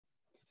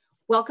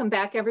Welcome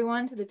back,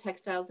 everyone, to the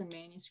Textiles and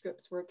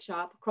Manuscripts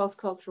workshop,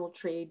 Cross-Cultural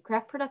Trade,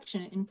 Craft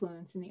Production and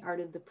Influence in the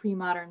Art of the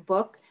Pre-Modern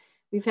Book.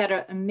 We've had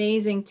an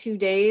amazing 2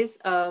 days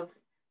of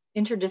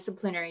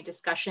interdisciplinary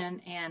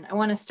discussion, and I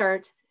want to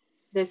start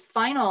this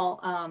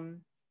final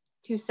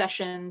 2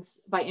 sessions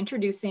by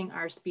introducing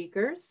our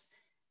speakers,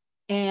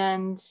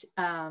 and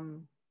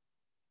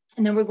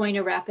then we're going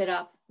to wrap it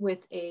up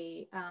with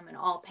an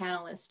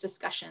all-panelist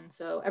discussion.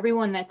 So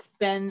everyone that's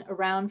been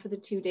around for the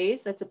 2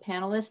 days that's a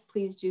panelist,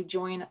 please do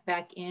join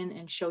back in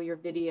and show your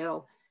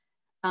video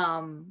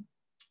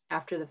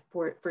after the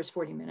first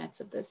 40 minutes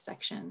of this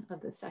section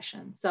of the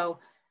session. So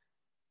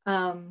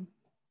I'm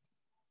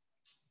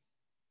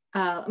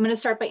going to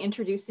start by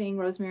introducing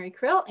Rosemary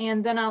Crill,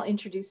 and then I'll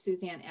introduce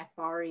Suzanne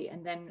Akbari,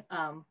 and then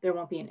there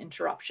won't be an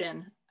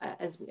interruption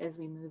as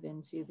we move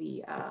into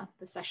the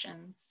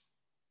sessions.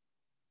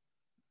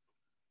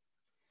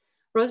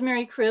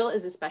 Rosemary Crill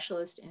is a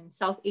specialist in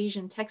South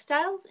Asian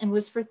textiles and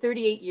was for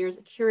 38 years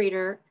a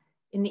curator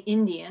in the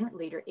Indian,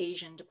 later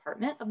Asian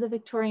department of the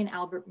Victoria and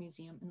Albert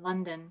Museum in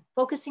London,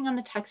 focusing on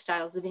the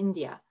textiles of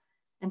India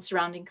and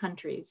surrounding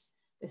countries,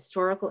 the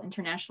historical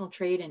international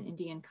trade in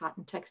Indian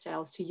cotton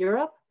textiles to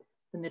Europe,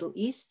 the Middle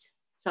East,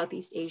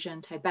 Southeast Asia,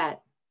 and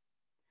Tibet,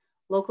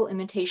 local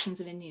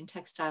imitations of Indian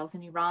textiles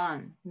in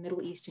Iran, the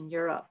Middle East, and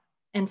Europe,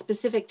 and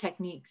specific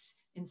techniques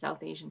in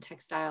South Asian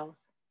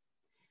textiles.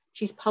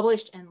 She's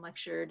published and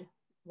lectured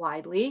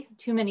widely,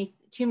 too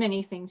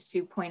many things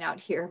to point out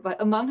here,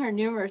 but among her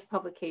numerous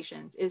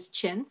publications is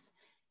Chintz,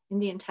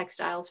 Indian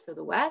Textiles for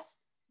the West,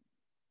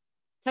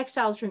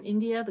 Textiles from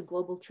India, The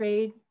Global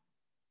Trade,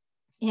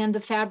 and The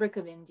Fabric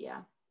of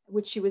India,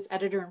 which she was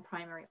editor and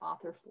primary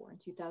author for in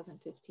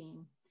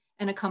 2015,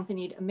 and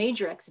accompanied a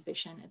major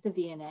exhibition at the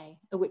V&A,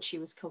 of which she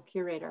was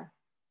co-curator.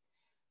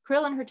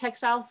 Crill and her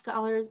textile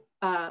scholars,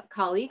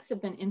 colleagues have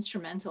been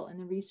instrumental in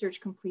the research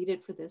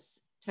completed for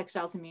this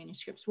Textiles and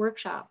Manuscripts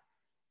workshop,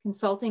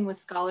 consulting with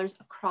scholars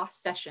across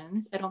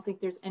sessions. I don't think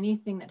there's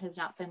anything that has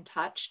not been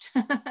touched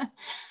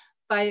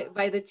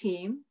by the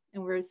team.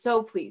 And we're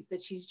so pleased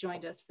that she's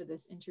joined us for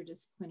this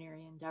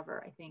interdisciplinary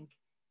endeavor. I think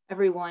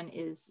everyone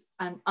is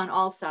on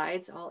all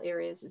sides, all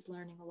areas is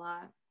learning a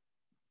lot.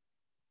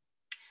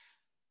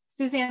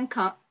 Suzanne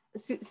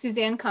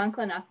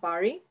Conklin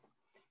Akbari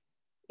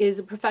is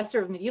a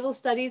professor of medieval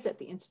studies at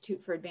the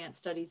Institute for Advanced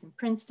Studies in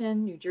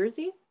Princeton, New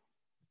Jersey.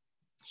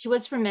 She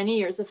was for many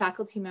years a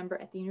faculty member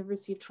at the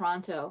University of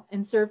Toronto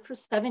and served for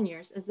 7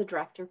 years as the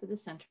director for the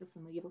Center for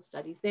Medieval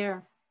Studies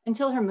there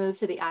until her move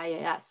to the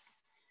IAS.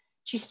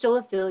 She's still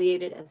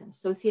affiliated as an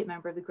associate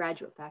member of the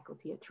graduate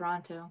faculty at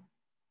Toronto.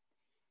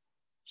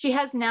 She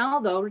has now,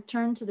 though,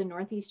 returned to the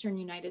Northeastern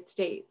United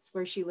States,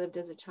 where she lived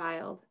as a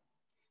child.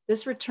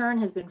 This return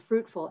has been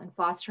fruitful in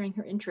fostering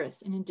her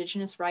interest in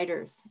Indigenous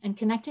writers and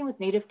connecting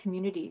with Native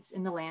communities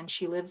in the land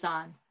she lives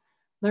on,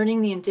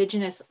 learning the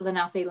Indigenous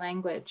Lenape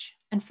language,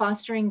 and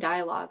fostering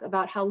dialogue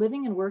about how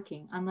living and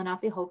working on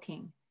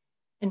Lenape-Hoking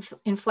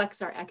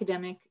inflects our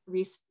academic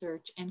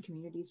research and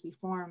communities we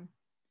form.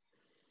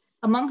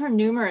 Among her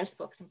numerous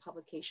books and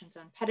publications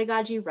on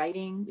pedagogy,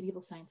 writing,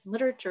 medieval science, and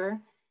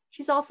literature,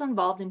 she's also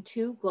involved in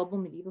 2 global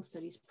medieval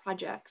studies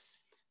projects,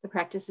 the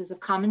Practices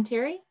of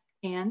Commentary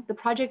and the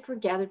project we're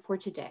gathered for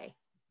today,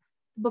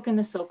 the Book in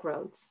the Silk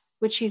Roads,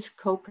 which she's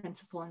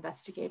co-principal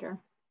investigator.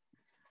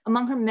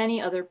 Among her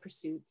many other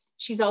pursuits,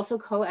 she's also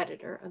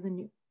co-editor of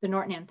the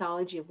Norton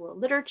Anthology of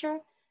World Literature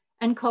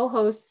and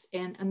co-hosts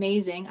an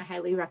amazing, I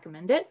highly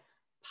recommend it,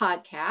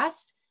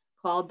 podcast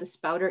called The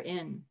Spouter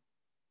Inn.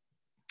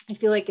 I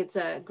feel like it's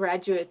a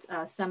graduate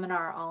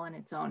seminar all on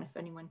its own, if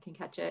anyone can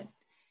catch it.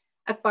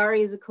 Akbari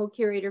is a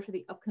co-curator for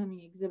the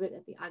upcoming exhibit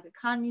at the Aga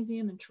Khan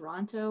Museum in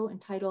Toronto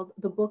entitled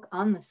The Book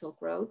on the Silk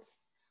Roads,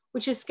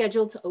 which is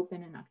scheduled to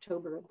open in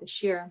October of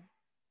this year.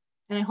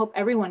 And I hope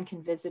everyone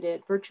can visit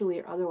it virtually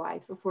or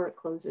otherwise before it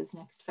closes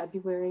next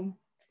February.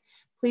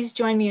 Please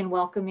join me in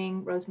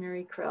welcoming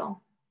Rosemary Crill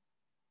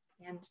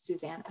and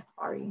Suzanne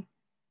Akbari.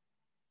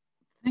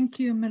 Thank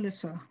you,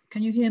 Melissa.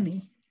 Can you hear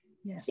me?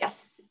 Yes.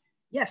 Yes.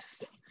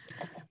 Yes.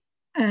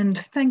 And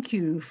thank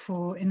you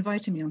for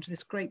inviting me onto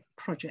this great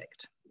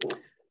project.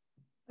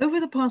 Over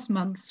the past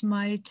months,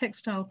 my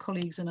textile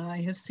colleagues and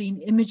I have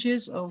seen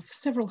images of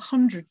several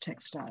hundred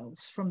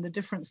textiles from the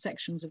different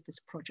sections of this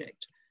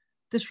project.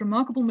 This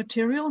remarkable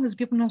material has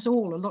given us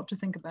all a lot to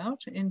think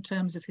about in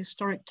terms of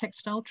historic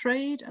textile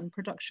trade and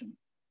production,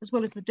 as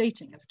well as the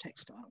dating of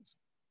textiles.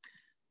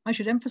 I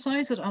should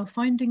emphasize that our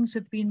findings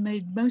have been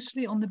made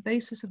mostly on the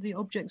basis of the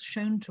objects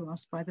shown to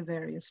us by the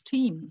various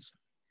teams.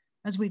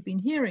 As we've been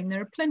hearing,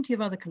 there are plenty of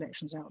other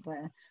collections out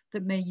there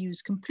that may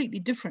use completely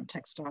different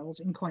textiles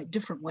in quite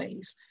different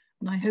ways,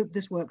 and I hope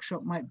this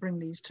workshop might bring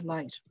these to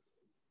light.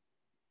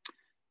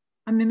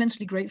 I'm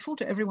immensely grateful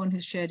to everyone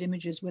who's shared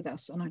images with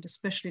us, and I'd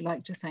especially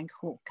like to thank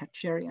Hawk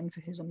Kacherian for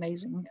his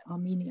amazing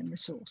Armenian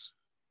resource.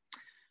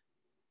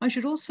 I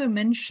should also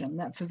mention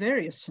that for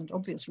various and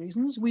obvious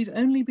reasons, we've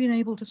only been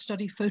able to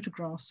study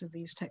photographs of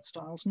these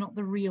textiles, not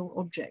the real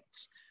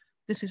objects.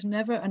 This is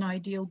never an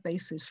ideal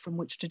basis from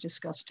which to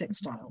discuss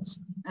textiles,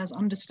 as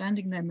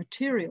understanding their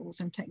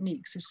materials and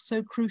techniques is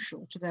so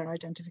crucial to their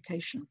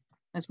identification,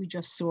 as we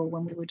just saw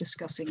when we were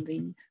discussing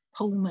the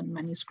Pullman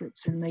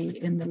manuscripts in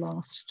the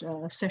last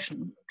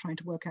session, trying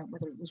to work out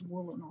whether it was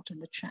wool or not in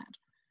the chat.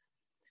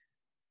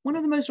 One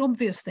of the most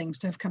obvious things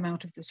to have come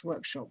out of this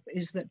workshop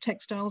is that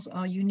textiles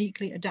are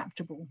uniquely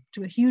adaptable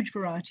to a huge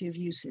variety of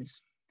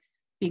uses,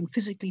 being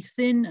physically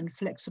thin and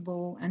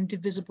flexible and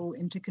divisible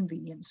into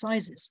convenient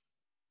sizes.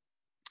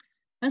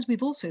 As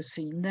we've also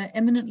seen, they're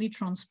eminently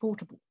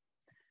transportable.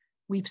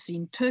 We've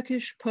seen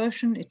Turkish,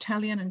 Persian,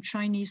 Italian, and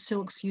Chinese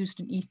silks used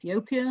in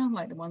Ethiopia,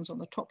 like the ones on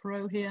the top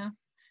row here,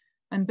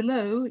 and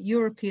below,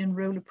 European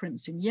roller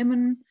prints in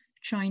Yemen,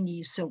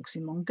 Chinese silks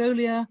in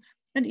Mongolia,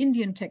 and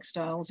Indian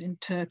textiles in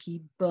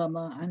Turkey,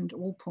 Burma, and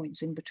all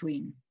points in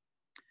between.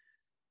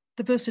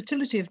 The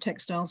versatility of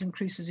textiles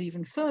increases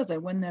even further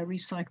when they're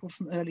recycled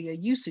from earlier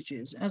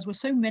usages, as were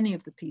so many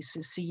of the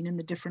pieces seen in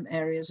the different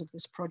areas of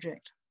this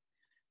project.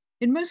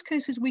 In most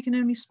cases, we can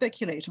only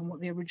speculate on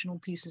what the original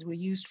pieces were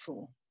used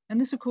for,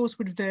 and this of course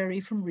would vary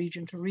from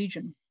region to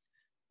region.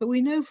 But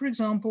we know, for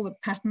example,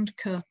 that patterned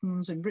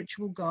curtains and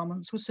ritual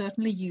garments were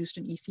certainly used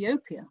in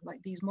Ethiopia,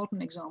 like these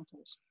modern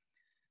examples.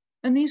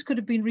 And these could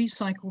have been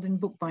recycled in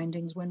book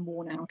bindings when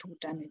worn out or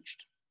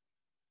damaged.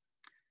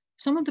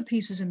 Some of the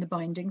pieces in the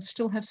bindings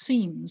still have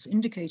seams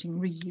indicating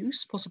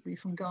reuse, possibly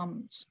from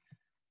garments.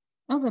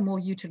 Other more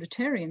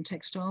utilitarian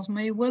textiles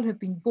may well have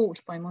been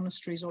bought by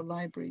monasteries or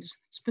libraries,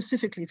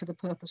 specifically for the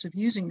purpose of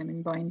using them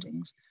in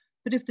bindings.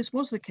 But if this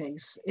was the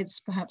case,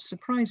 it's perhaps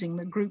surprising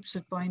that groups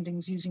of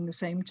bindings using the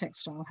same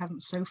textile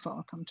haven't so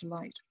far come to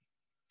light.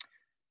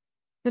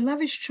 The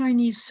lavish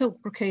Chinese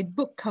silk brocade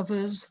book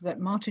covers that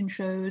Martin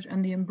showed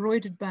and the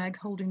embroidered bag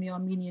holding the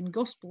Armenian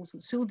Gospels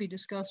that Sylvie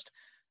discussed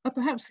are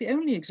perhaps the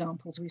only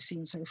examples we've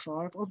seen so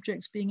far of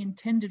objects being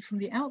intended from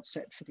the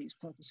outset for these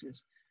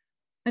purposes.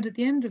 And at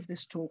the end of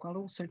this talk, I'll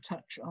also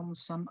touch on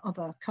some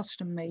other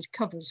custom-made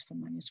covers for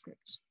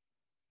manuscripts.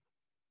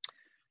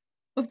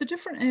 Of the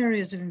different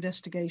areas of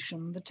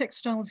investigation, the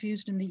textiles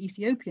used in the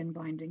Ethiopian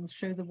bindings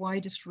show the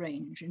widest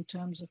range in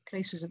terms of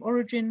places of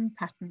origin,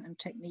 pattern, and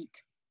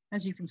technique,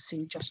 as you can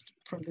see just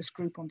from this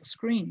group on the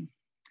screen.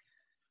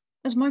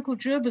 As Michael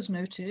Jervers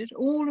noted,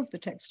 all of the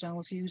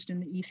textiles used in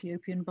the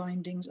Ethiopian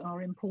bindings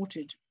are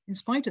imported, in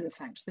spite of the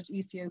fact that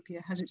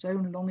Ethiopia has its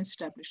own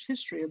long-established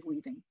history of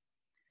weaving.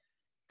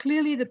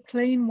 Clearly, the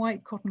plain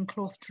white cotton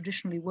cloth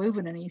traditionally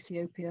woven in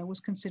Ethiopia was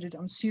considered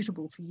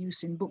unsuitable for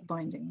use in book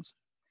bindings.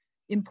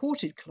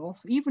 Imported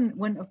cloth, even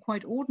when of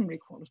quite ordinary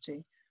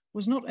quality,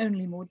 was not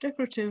only more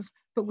decorative,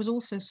 but was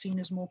also seen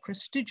as more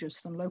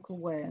prestigious than local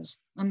wares,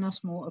 and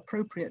thus more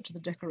appropriate to the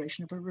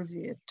decoration of a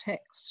revered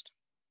text.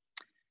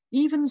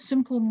 Even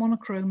simple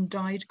monochrome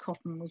dyed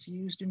cotton was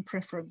used in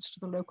preference to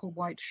the local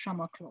white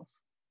shama cloth.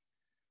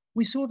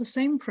 We saw the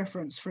same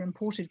preference for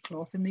imported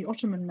cloth in the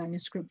Ottoman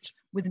manuscript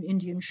with an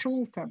Indian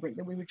shawl fabric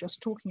that we were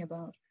just talking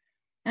about,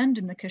 and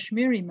in the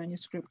Kashmiri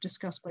manuscript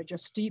discussed by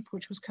Jasdeep,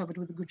 which was covered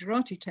with a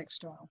Gujarati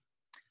textile.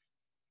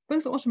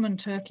 Both Ottoman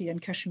Turkey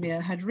and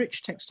Kashmir had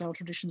rich textile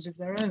traditions of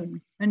their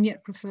own, and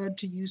yet preferred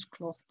to use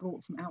cloth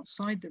brought from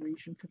outside the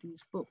region for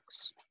these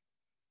books.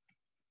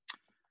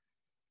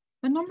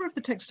 A number of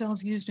the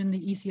textiles used in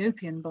the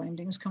Ethiopian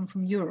bindings come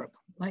from Europe,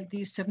 like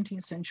these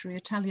 17th century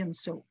Italian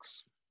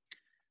silks.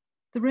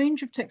 The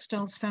range of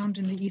textiles found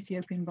in the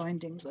Ethiopian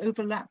bindings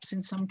overlaps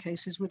in some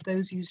cases with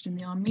those used in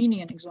the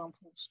Armenian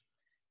examples.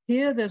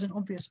 Here, there's an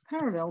obvious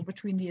parallel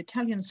between the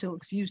Italian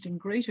silks used in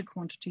greater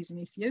quantities in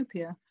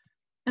Ethiopia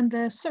and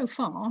their so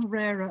far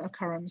rarer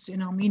occurrence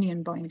in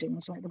Armenian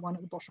bindings, like the one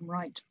at the bottom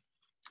right.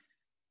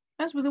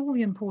 As with all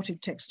the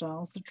imported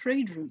textiles, the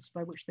trade routes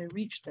by which they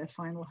reached their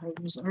final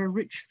homes are a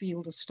rich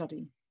field of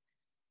study.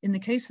 In the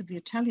case of the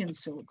Italian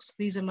silks,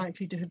 these are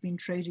likely to have been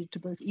traded to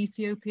both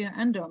Ethiopia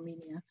and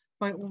Armenia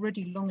by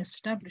already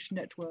long-established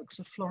networks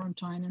of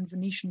Florentine and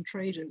Venetian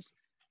traders,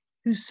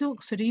 whose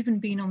silks had even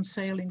been on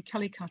sale in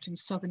Calicut in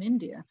southern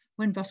India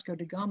when Vasco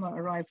da Gama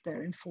arrived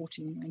there in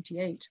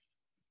 1498.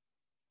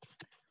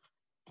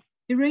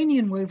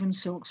 Iranian woven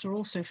silks are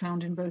also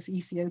found in both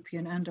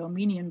Ethiopian and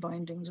Armenian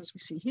bindings, as we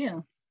see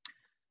here.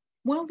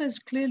 While there's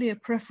clearly a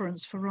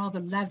preference for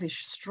rather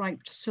lavish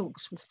striped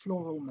silks with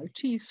floral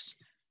motifs,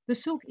 the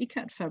silk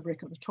ikat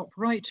fabric at the top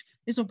right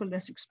is of a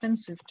less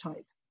expensive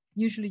type,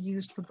 usually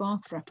used for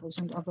bath wrappers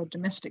and other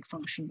domestic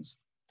functions.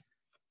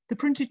 The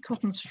printed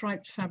cotton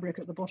striped fabric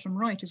at the bottom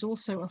right is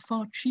also a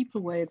far cheaper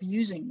way of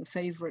using the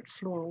favorite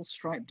floral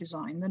stripe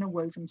design than a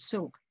woven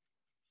silk.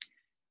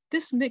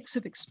 This mix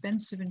of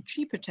expensive and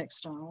cheaper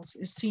textiles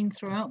is seen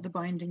throughout the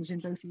bindings in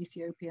both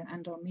Ethiopia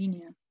and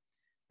Armenia,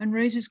 and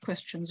raises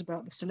questions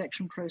about the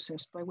selection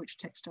process by which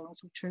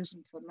textiles were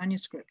chosen for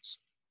manuscripts.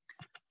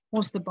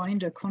 Was the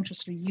binder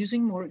consciously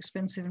using more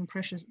expensive and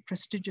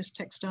prestigious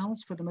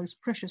textiles for the most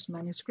precious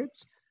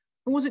manuscripts,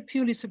 or was it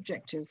purely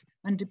subjective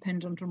and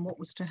dependent on what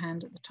was to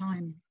hand at the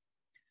time?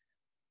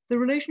 The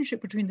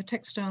relationship between the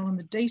textile and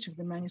the date of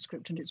the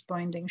manuscript and its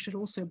binding should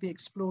also be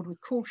explored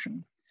with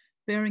caution,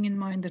 bearing in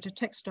mind that a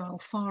textile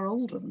far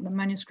older than the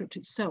manuscript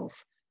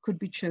itself could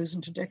be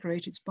chosen to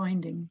decorate its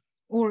binding,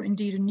 or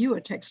indeed a newer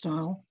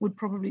textile would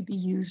probably be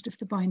used if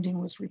the binding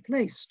was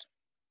replaced.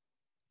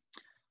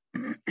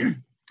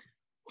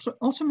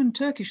 Ottoman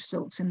Turkish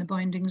silks in the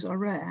bindings are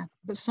rare,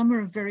 but some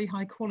are of very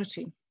high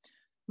quality,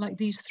 like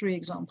these three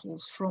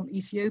examples from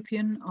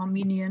Ethiopian,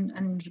 Armenian,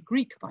 and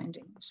Greek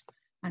bindings.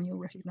 And you'll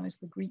recognize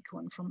the Greek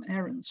one from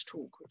Aaron's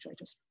talk, which I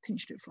just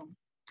pinched it from.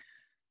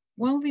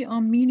 While the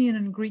Armenian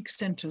and Greek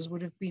centers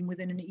would have been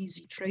within an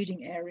easy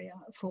trading area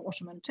for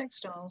Ottoman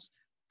textiles,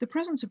 the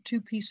presence of two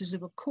pieces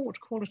of a court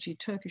quality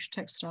Turkish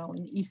textile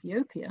in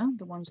Ethiopia,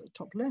 the ones at the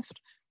top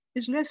left,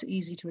 is less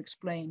easy to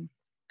explain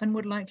and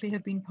would likely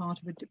have been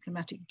part of a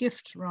diplomatic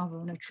gift rather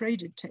than a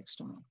traded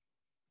textile.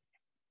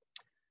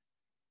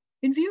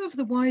 In view of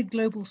the wide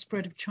global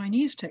spread of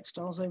Chinese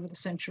textiles over the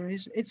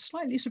centuries, it's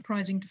slightly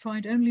surprising to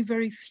find only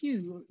very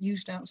few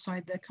used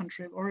outside their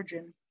country of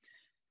origin.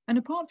 And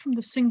apart from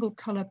the single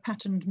color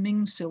patterned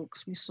Ming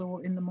silks we saw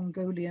in the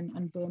Mongolian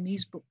and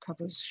Burmese book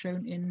covers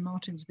shown in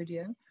Martin's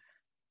video,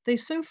 they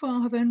so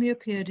far have only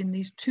appeared in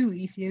these two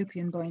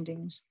Ethiopian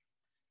bindings,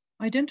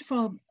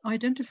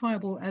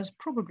 identifiable as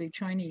probably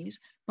Chinese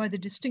by the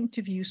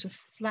distinctive use of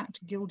flat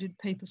gilded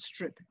paper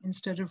strip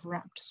instead of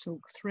wrapped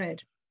silk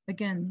thread.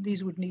 Again,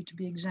 these would need to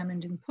be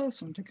examined in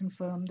person to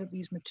confirm that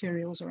these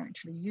materials are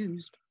actually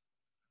used.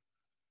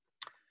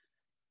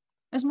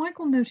 As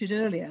Michael noted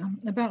earlier,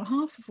 about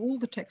half of all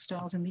the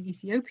textiles in the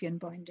Ethiopian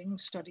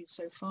bindings studied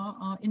so far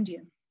are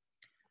Indian.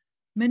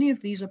 Many of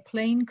these are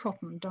plain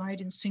cotton dyed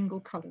in single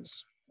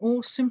colors,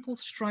 or simple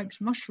striped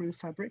mushroom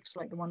fabrics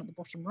like the one at the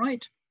bottom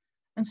right,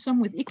 and some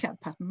with ikat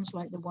patterns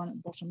like the one at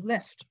the bottom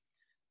left.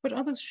 But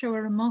others show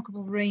a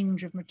remarkable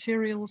range of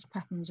materials,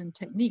 patterns, and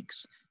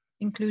techniques,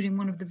 including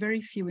one of the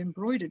very few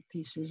embroidered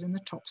pieces in the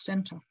top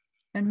center,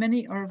 and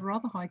many are of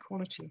rather high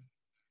quality.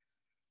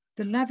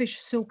 The lavish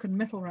silk and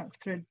metal wrapped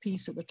thread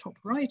piece at the top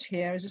right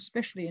here is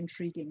especially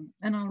intriguing,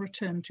 and I'll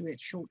return to it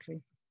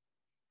shortly.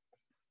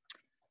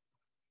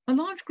 A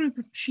large group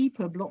of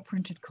cheaper block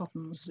printed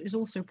cottons is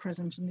also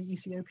present in the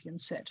Ethiopian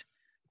set,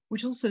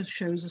 which also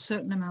shows a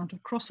certain amount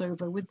of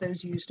crossover with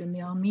those used in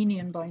the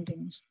Armenian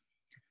bindings.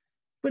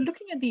 But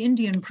looking at the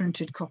Indian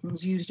printed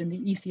cottons used in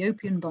the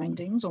Ethiopian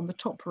bindings on the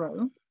top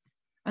row,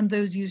 and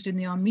those used in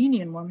the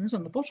Armenian ones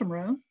on the bottom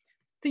row,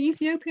 the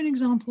Ethiopian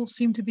examples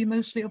seem to be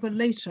mostly of a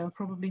later,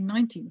 probably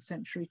 19th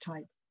century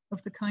type,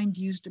 of the kind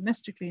used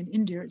domestically in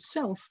India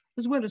itself,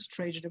 as well as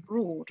traded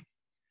abroad.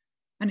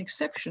 An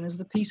exception is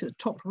the piece at the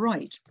top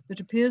right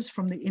that appears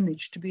from the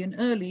image to be an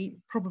early,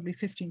 probably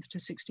 15th to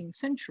 16th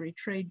century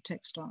trade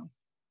textile.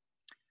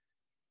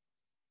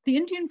 The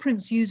Indian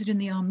prints used in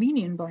the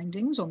Armenian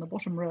bindings on the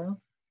bottom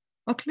row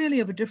are clearly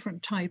of a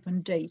different type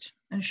and date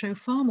and show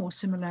far more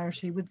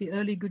similarity with the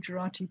early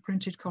Gujarati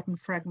printed cotton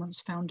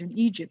fragments found in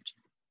Egypt,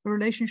 a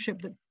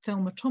relationship that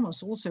Thelma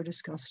Thomas also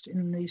discussed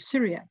in the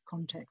Syriac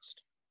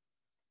context.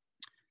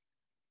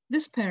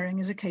 This pairing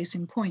is a case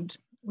in point,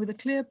 with a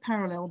clear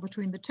parallel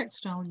between the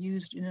textile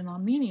used in an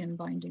Armenian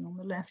binding on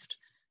the left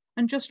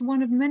and just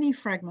one of many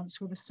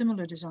fragments with a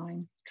similar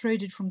design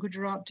traded from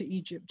Gujarat to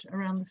Egypt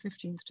around the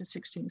 15th to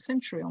 16th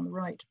century on the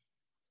right.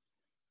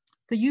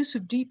 The use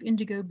of deep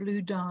indigo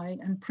blue dye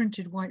and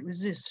printed white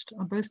resist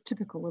are both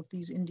typical of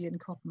these Indian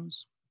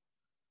cottons.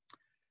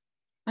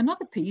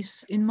 Another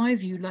piece, in my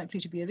view, likely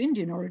to be of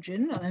Indian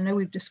origin, and I know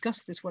we've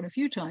discussed this one a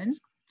few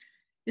times,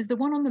 is the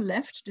one on the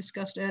left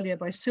discussed earlier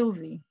by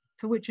Sylvie,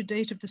 for which a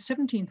date of the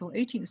 17th or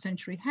 18th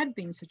century had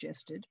been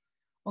suggested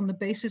on the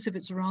basis of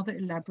its rather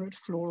elaborate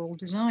floral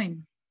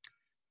design.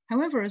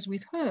 However, as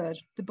we've heard,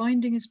 the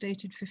binding is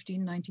dated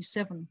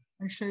 1597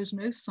 and shows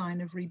no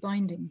sign of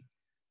rebinding,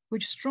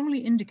 which strongly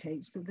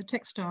indicates that the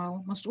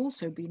textile must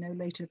also be no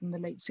later than the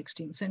late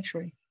 16th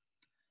century.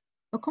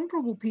 A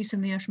comparable piece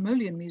in the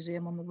Ashmolean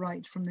Museum on the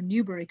right from the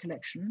Newbury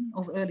collection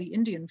of early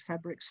Indian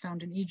fabrics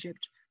found in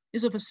Egypt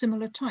is of a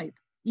similar type,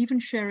 even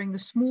sharing the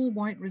small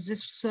white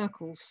resist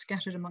circles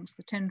scattered amongst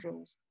the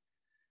tendrils.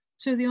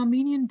 So the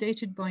Armenian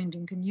dated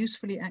binding can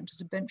usefully act as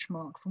a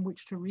benchmark from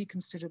which to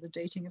reconsider the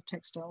dating of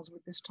textiles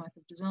with this type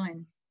of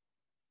design.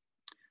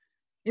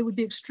 It would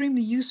be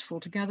extremely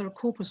useful to gather a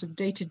corpus of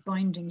dated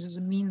bindings as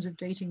a means of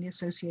dating the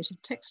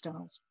associated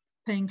textiles,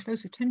 paying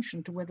close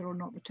attention to whether or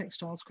not the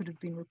textiles could have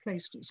been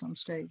replaced at some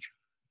stage.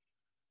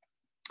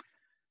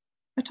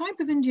 A type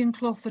of Indian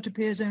cloth that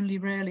appears only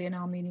rarely in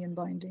Armenian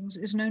bindings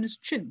is known as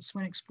chintz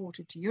when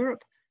exported to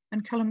Europe,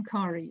 and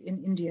kalamkari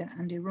in India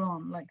and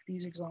Iran, like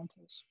these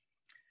examples.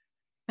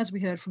 As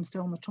we heard from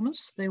Thelma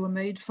Thomas, they were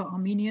made for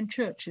Armenian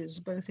churches,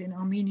 both in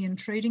Armenian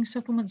trading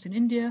settlements in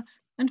India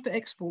and for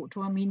export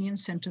to Armenian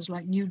centers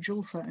like New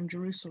Julfa and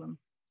Jerusalem.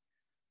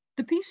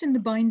 The piece in the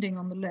binding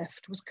on the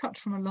left was cut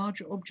from a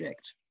larger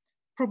object,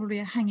 probably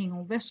a hanging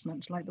or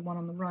vestment like the one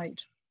on the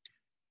right.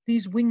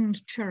 These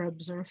winged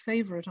cherubs are a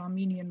favorite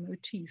Armenian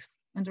motif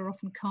and are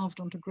often carved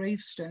onto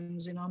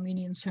gravestones in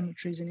Armenian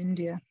cemeteries in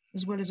India,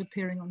 as well as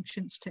appearing on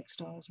chintz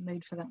textiles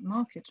made for that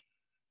market.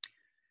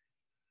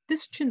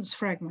 This chintz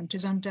fragment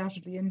is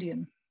undoubtedly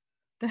Indian.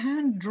 The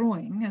hand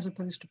drawing, as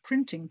opposed to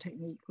printing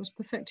technique, was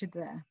perfected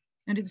there,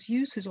 and its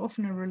use is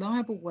often a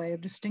reliable way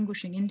of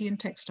distinguishing Indian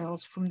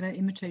textiles from their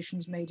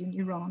imitations made in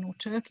Iran or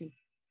Turkey.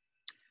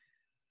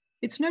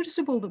 It's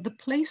noticeable that the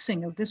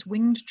placing of this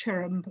winged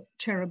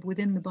cherub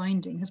within the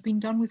binding has been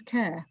done with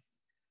care,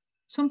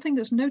 something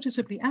that's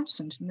noticeably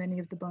absent in many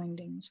of the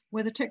bindings,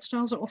 where the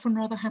textiles are often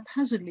rather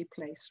haphazardly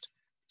placed,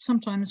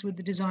 sometimes with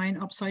the design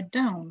upside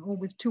down or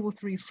with 2 or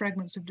 3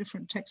 fragments of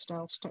different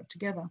textiles stuck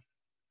together.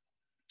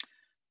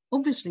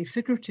 Obviously,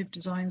 figurative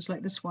designs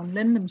like this one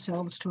lend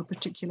themselves to a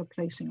particular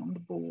placing on the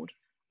board,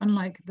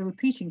 unlike the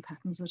repeating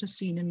patterns that are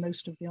seen in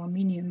most of the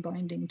Armenian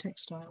binding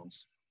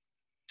textiles.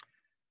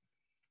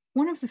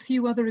 One of the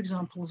few other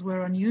examples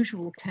where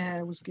unusual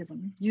care was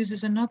given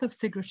uses another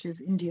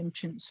figurative Indian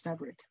chintz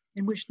fabric,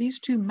 in which these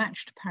 2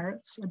 matched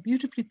parrots are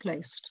beautifully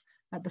placed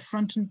at the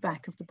front and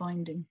back of the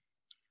binding.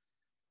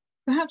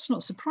 Perhaps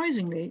not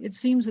surprisingly, it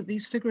seems that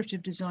these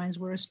figurative designs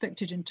were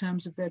respected in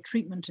terms of their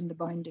treatment in the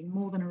binding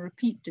more than a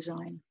repeat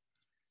design.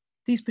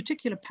 These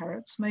particular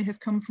parrots may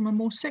have come from a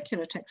more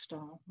secular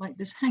textile, like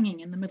this hanging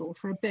in the middle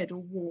for a bed or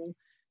wall,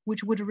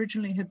 which would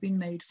originally have been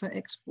made for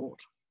export.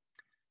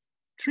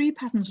 Tree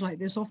patterns like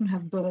this often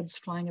have birds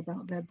flying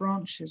about their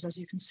branches, as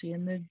you can see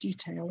in the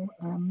detail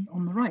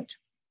on the right.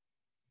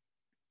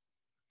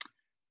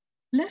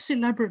 Less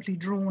elaborately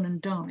drawn and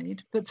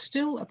dyed, but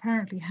still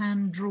apparently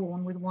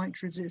hand-drawn with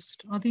white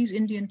resist, are these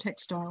Indian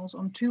textiles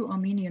on 2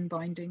 Armenian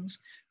bindings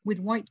with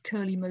white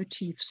curly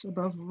motifs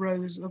above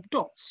rows of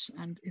dots.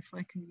 And if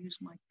I can use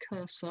my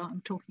cursor,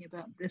 I'm talking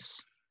about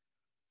this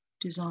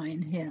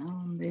design here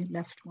on the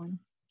left one.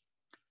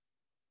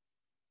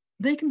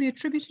 They can be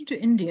attributed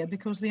to India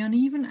because the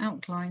uneven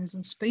outlines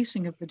and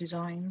spacing of the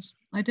designs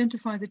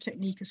identify the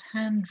technique as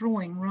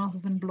hand-drawing rather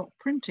than block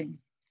printing.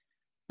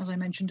 As I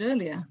mentioned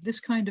earlier, this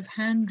kind of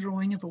hand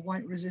drawing of a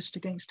white resist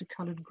against a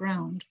coloured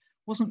ground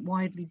wasn't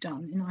widely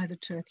done in either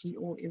Turkey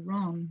or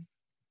Iran.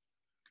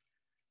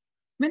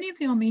 Many of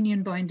the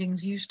Armenian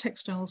bindings use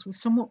textiles with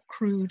somewhat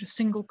crude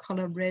single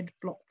colour red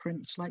block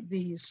prints like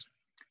these.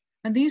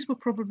 And these were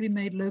probably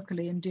made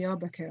locally in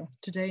Diyarbakir,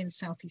 today in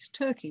southeast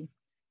Turkey,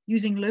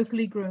 using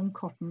locally grown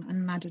cotton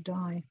and madder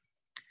dye.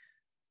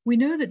 We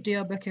know that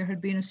Diyarbakir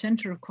had been a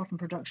centre of cotton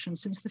production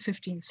since the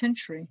 15th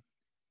century,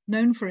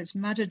 known for its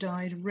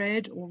madder-dyed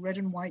red or red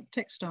and white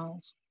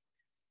textiles.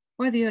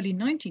 By the early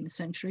 19th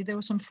century, there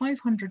were some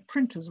 500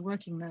 printers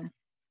working there.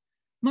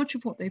 Much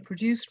of what they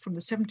produced from the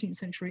 17th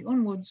century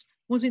onwards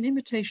was in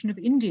imitation of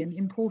Indian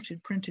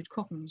imported printed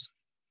cottons,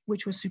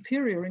 which were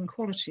superior in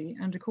quality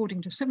and,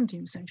 according to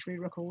 17th century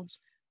records,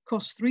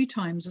 cost 3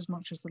 times as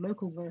much as the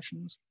local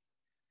versions.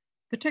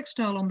 The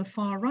textile on the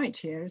far right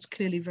here is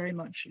clearly very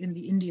much in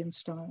the Indian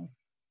style.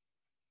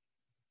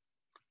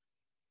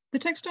 The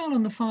textile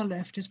on the far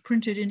left is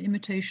printed in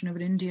imitation of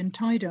an Indian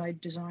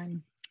tie-dyed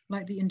design,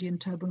 like the Indian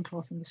turban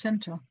cloth in the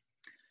center.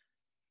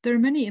 There are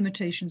many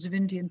imitations of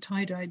Indian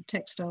tie-dyed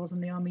textiles in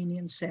the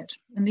Armenian set,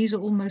 and these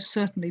are almost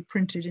certainly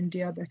printed in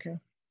Diyarbakir.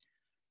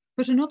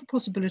 But another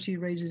possibility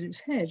raises its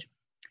head.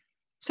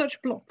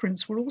 Such block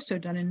prints were also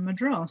done in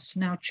Madras,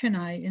 now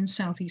Chennai, in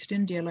southeast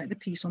India, like the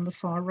piece on the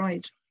far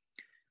right.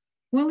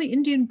 While the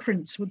Indian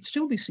prints would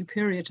still be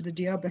superior to the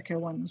Diyarbakir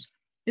ones,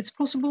 it's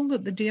possible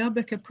that the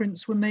Diyarbakir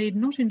prints were made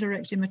not in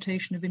direct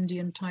imitation of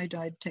Indian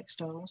tie-dyed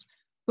textiles,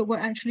 but were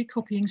actually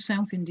copying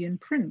South Indian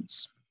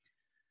prints.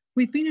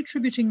 We've been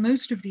attributing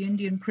most of the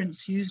Indian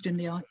prints used in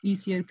the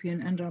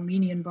Ethiopian and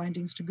Armenian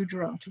bindings to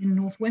Gujarat in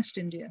northwest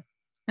India,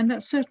 and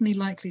that's certainly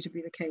likely to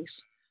be the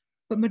case.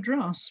 But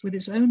Madras, with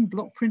its own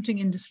block printing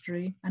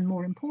industry, and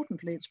more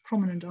importantly, its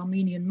prominent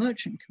Armenian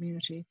merchant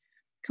community,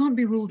 can't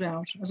be ruled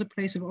out as a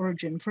place of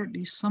origin for at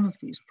least some of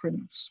these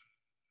prints.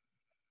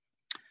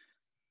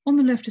 On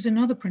the left is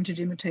another printed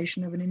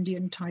imitation of an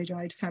Indian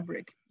tie-dyed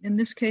fabric, in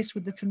this case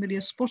with the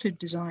familiar spotted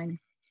design.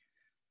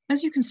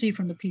 As you can see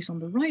from the piece on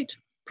the right,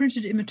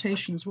 printed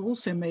imitations were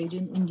also made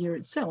in India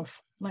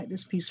itself, like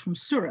this piece from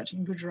Surat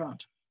in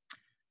Gujarat.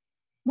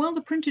 While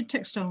the printed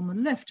textile on the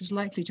left is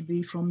likely to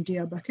be from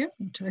Diyarbakir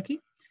in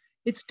Turkey,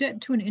 its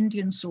debt to an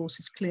Indian source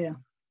is clear.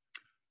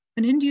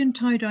 An Indian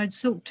tie-dyed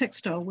silk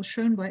textile was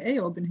shown by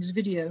Ayob in his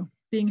video,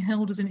 being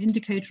held as an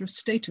indicator of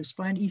status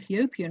by an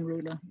Ethiopian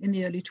ruler in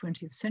the early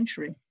 20th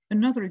century,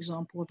 another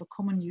example of a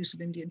common use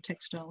of Indian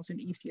textiles in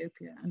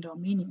Ethiopia and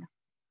Armenia.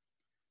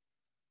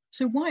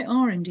 So why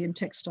are Indian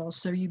textiles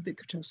so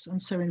ubiquitous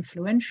and so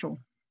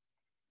influential?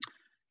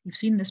 You've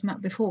seen this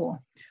map before.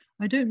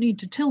 I don't need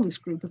to tell this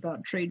group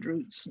about trade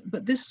routes,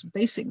 but this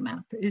basic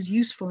map is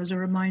useful as a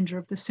reminder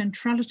of the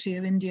centrality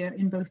of India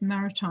in both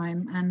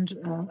maritime and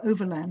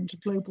overland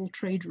global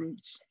trade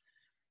routes.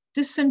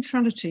 This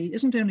centrality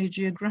isn't only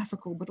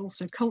geographical, but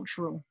also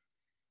cultural.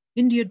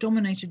 India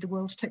dominated the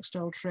world's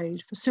textile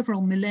trade for several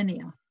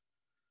millennia.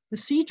 The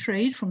sea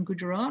trade from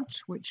Gujarat,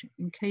 which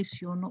in case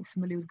you're not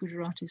familiar with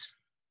Gujarat is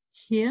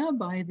here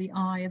by the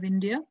Eye of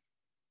India,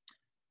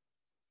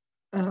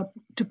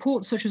 to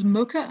ports such as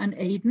Mocha and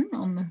Aden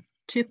on the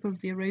tip of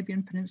the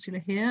Arabian Peninsula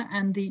here,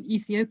 and the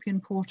Ethiopian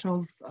port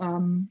of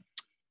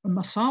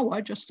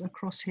Massawa just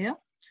across here,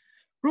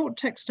 brought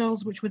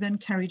textiles which were then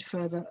carried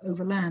further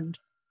overland.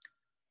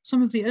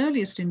 Some of the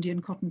earliest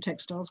Indian cotton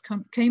textiles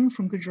came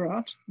from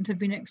Gujarat and have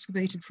been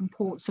excavated from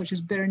ports such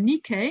as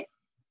Berenike,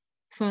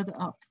 further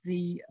up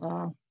the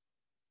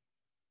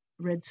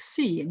Red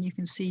Sea. And you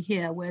can see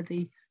here where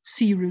the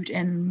sea route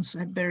ends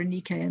at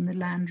Berenike and the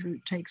land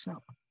route takes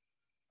up.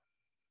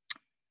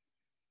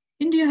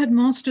 India had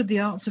mastered the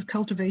arts of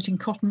cultivating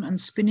cotton and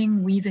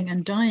spinning, weaving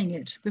and dyeing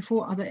it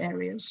before other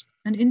areas,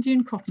 and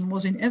Indian cotton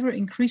was in ever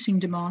increasing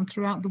demand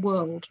throughout the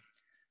world,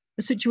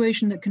 a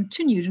situation that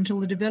continued until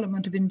the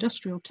development of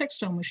industrial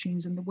textile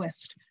machines in the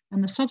West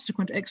and the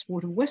subsequent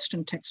export of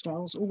Western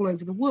textiles all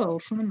over the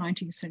world from the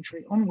 19th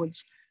century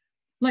onwards,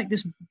 like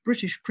this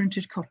British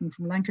printed cotton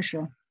from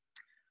Lancashire.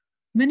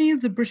 Many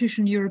of the British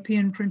and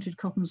European printed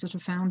cottons that are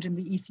found in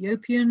the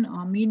Ethiopian,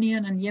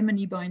 Armenian and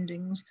Yemeni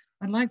bindings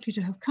are likely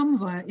to have come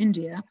via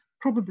India,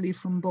 probably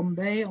from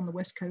Bombay on the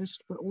west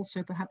coast, but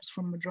also perhaps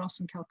from Madras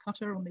and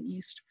Calcutta on the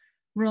east,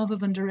 rather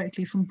than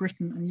directly from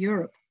Britain and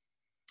Europe.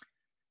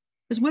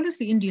 As well as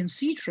the Indian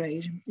sea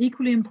trade,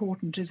 equally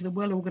important is the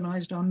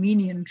well-organized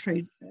Armenian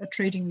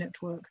trading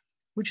network,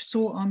 which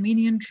saw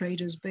Armenian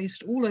traders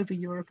based all over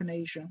Europe and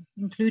Asia,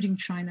 including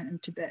China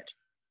and Tibet.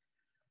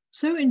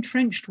 So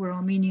entrenched were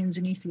Armenians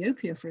in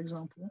Ethiopia, for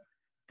example,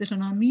 that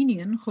an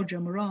Armenian, Hoja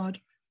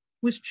Murad,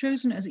 was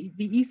chosen as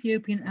the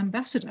Ethiopian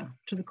ambassador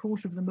to the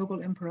court of the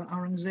Mughal Emperor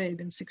Aurangzeb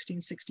in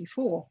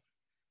 1664.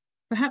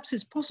 Perhaps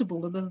it's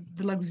possible that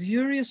the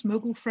luxurious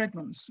Mughal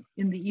fragments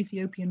in the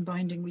Ethiopian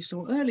binding we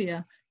saw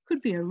earlier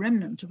could be a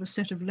remnant of a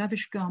set of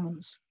lavish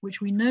garments,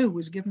 which we know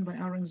was given by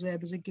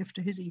Aurangzeb as a gift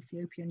to his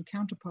Ethiopian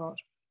counterpart.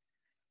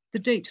 The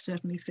date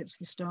certainly fits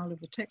the style of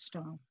the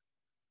textile.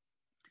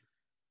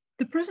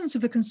 The presence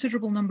of a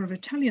considerable number of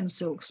Italian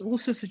silks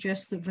also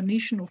suggests that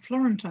Venetian or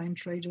Florentine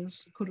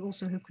traders could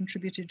also have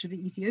contributed to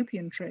the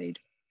Ethiopian trade.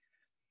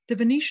 The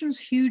Venetians'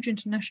 huge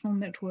international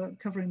network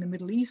covering the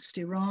Middle East,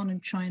 Iran,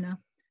 and China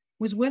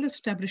was well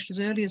established as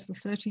early as the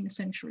 13th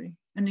century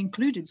and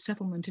included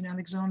settlement in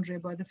Alexandria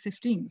by the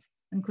 15th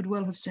and could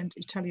well have sent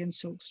Italian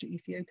silks to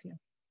Ethiopia.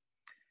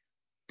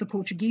 The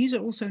Portuguese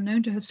are also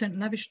known to have sent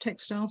lavish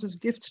textiles as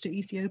gifts to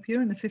Ethiopia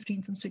in the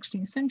 15th and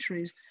 16th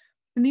centuries,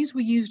 and these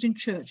were used in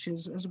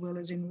churches as well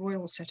as in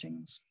royal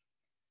settings.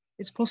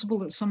 It's possible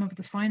that some of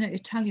the finer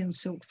Italian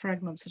silk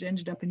fragments that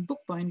ended up in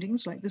book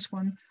bindings, like this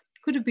one,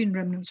 could have been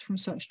remnants from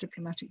such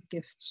diplomatic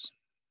gifts.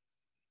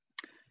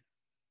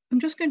 I'm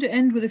just going to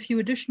end with a few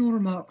additional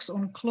remarks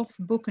on cloth,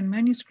 book and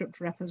manuscript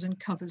wrappers and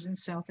covers in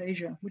South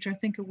Asia, which I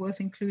think are worth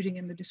including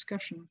in the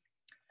discussion.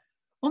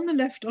 On the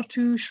left are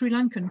two Sri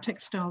Lankan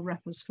textile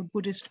wrappers for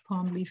Buddhist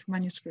palm leaf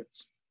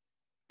manuscripts.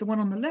 The one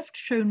on the left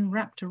shown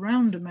wrapped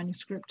around a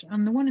manuscript,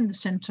 and the one in the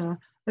center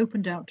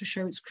opened out to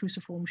show its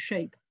cruciform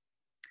shape.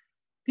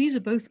 These are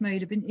both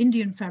made of an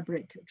Indian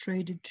fabric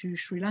traded to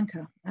Sri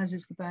Lanka, as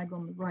is the bag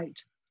on the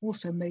right,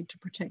 also made to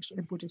protect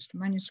a Buddhist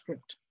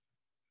manuscript.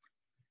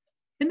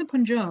 In the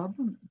Punjab,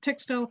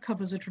 textile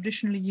covers are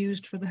traditionally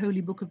used for the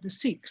holy book of the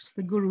Sikhs,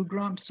 the Guru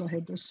Granth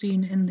Sahib, as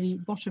seen in the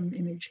bottom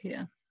image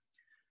here.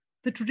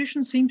 The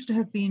tradition seems to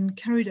have been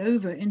carried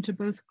over into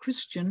both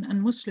Christian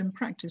and Muslim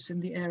practice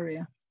in the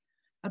area.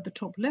 At the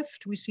top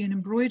left, we see an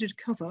embroidered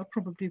cover,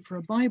 probably for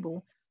a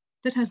Bible,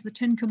 that has the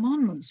 10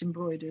 Commandments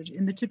embroidered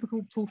in the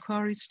typical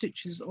Fulkari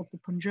stitches of the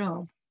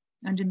Punjab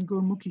and in the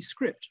Gurmukhi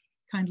script,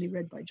 kindly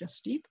read by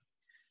Jasdeep.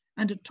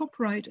 And at top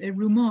right, a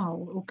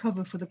rumal or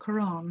cover for the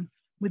Quran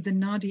with the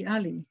Nadi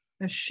Ali,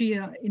 a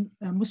Shia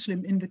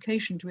Muslim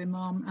invocation to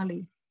Imam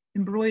Ali,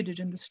 embroidered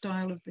in the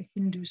style of the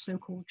Hindu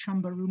so-called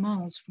Chamba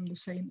rumals from the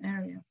same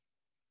area.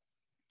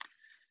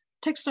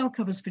 Textile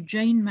covers for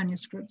Jain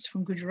manuscripts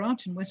from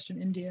Gujarat in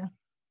Western India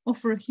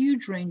offer a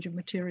huge range of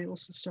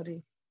materials for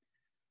study.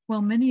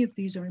 While many of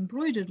these are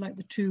embroidered like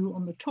the two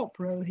on the top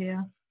row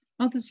here,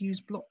 others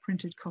use block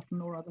printed cotton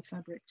or other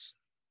fabrics.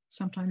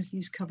 Sometimes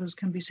these covers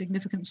can be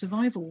significant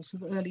survivals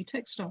of early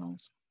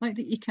textiles, like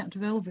the Ikat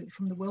velvet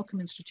from the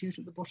Wellcome Institute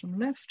at the bottom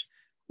left,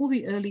 or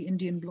the early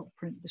Indian block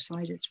print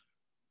beside it.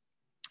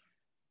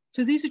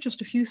 So these are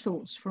just a few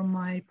thoughts from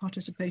my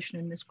participation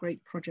in this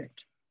great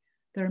project.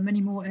 There are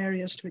many more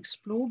areas to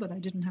explore, but I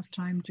didn't have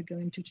time to go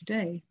into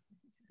today.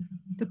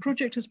 The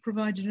project has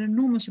provided an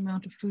enormous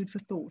amount of food for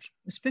thought,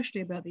 especially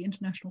about the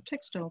international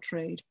textile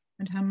trade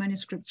and how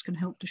manuscripts can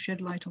help to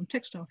shed light on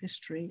textile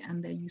history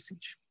and their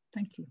usage.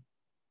 Thank you.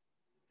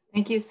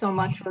 Thank you so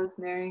much,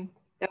 Rosemary.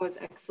 That was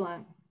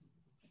excellent.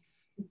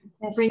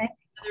 Yes, Bring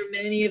together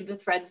many of the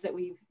threads that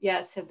we've,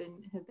 have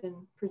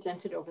been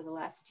presented over the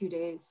last 2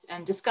 days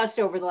and discussed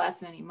over the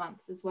last many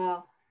months as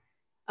well.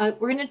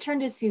 We're going to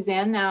turn to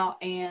Suzanne now,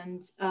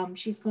 and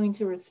she's going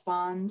to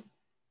respond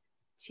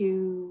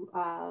to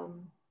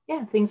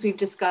things we've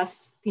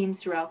discussed,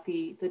 themes throughout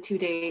the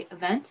 2-day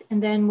event,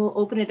 and then we'll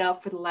open it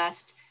up for the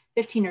last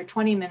 15 or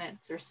 20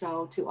 minutes or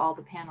so to all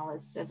the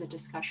panelists as a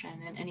discussion,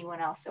 and anyone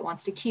else that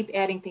wants to keep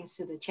adding things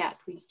to the chat,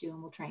 please do,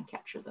 and we'll try and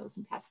capture those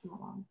and pass them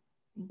along.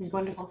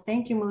 Wonderful.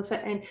 Thank you,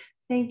 Melissa. And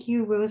thank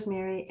you,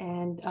 Rosemary,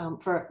 and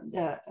for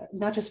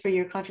not just for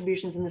your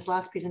contributions in this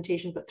last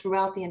presentation, but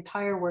throughout the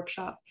entire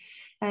workshop.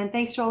 And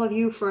thanks to all of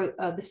you for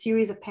the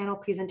series of panel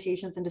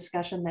presentations and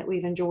discussion that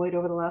we've enjoyed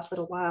over the last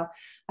little while.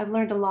 I've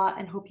learned a lot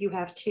and hope you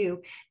have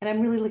too. And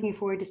I'm really looking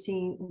forward to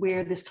seeing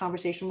where this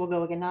conversation will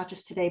go again, not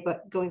just today,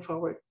 but going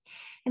forward.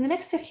 In the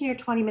next 15 or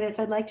 20 minutes,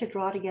 I'd like to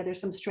draw together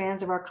some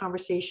strands of our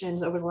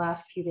conversations over the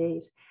last few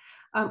days.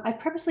 I've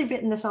purposely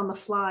written this on the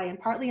fly and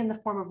partly in the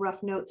form of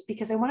rough notes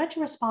because I wanted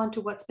to respond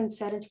to what's been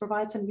said and to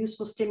provide some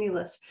useful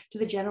stimulus to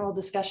the general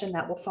discussion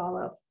that will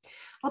follow.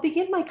 I'll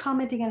begin by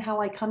commenting on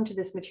how I come to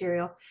this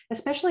material,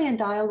 especially in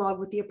dialogue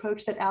with the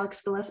approach that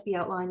Alex Gillespie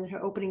outlined in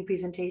her opening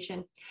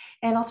presentation.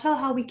 And I'll tell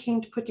how we came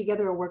to put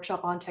together a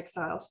workshop on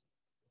textiles.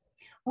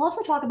 I'll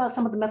also talk about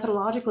some of the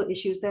methodological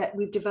issues that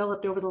we've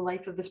developed over the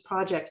life of this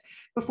project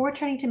before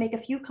turning to make a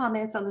few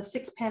comments on the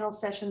 6 panel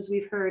sessions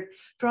we've heard,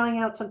 drawing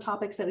out some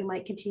topics that we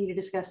might continue to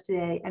discuss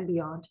today and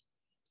beyond.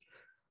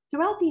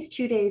 Throughout these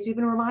 2 days, we've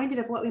been reminded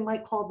of what we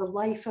might call the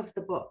life of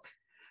the book.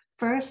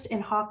 First,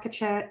 in Hawk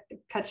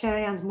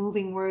Kacharian's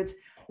moving words,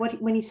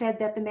 when he said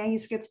that the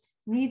manuscript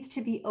needs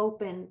to be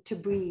open to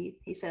breathe,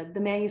 he said,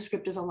 the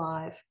manuscript is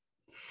alive.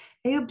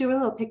 Ayub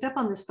Durillo picked up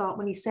on this thought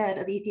when he said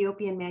of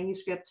Ethiopian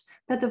manuscripts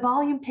that the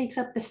volume takes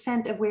up the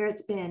scent of where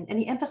it's been, and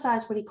he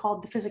emphasized what he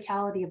called the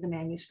physicality of the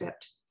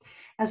manuscript.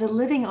 As a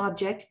living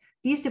object,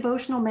 these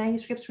devotional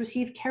manuscripts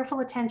receive careful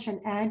attention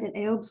and, in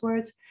Ayub's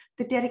words,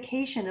 the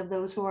dedication of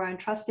those who are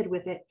entrusted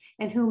with it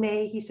and who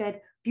may, he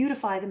said,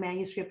 beautify the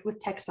manuscript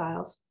with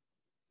textiles.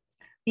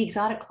 The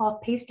exotic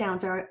cloth paste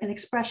downs are an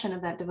expression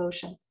of that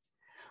devotion.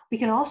 We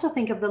can also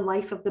think of the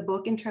life of the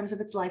book in terms of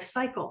its life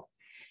cycle.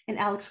 In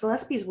Alex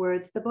Gillespie's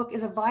words, the book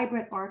is a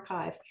vibrant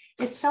archive,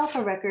 itself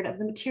a record of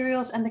the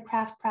materials and the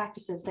craft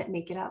practices that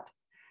make it up.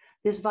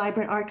 This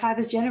vibrant archive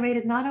is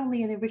generated not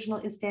only in the original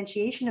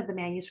instantiation of the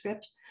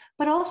manuscript,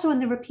 but also in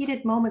the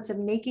repeated moments of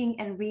making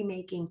and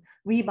remaking,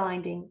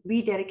 rebinding,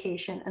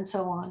 rededication, and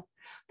so on.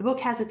 The book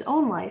has its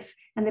own life,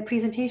 and the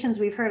presentations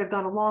we've heard have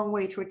gone a long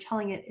way toward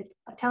telling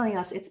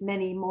us its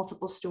many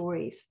multiple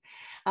stories.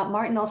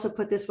 Martin also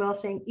put this well,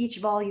 saying each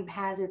volume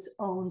has its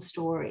own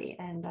story,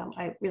 and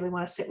I really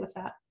want to sit with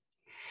that.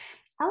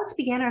 Alex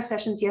began our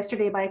sessions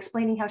yesterday by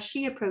explaining how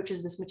she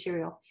approaches this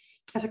material.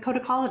 As a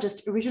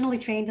codicologist originally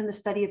trained in the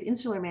study of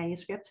insular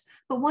manuscripts,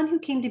 but one who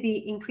came to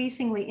be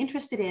increasingly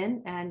interested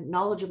in and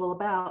knowledgeable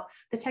about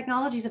the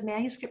technologies of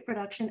manuscript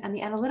production and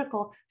the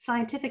analytical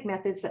scientific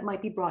methods that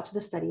might be brought to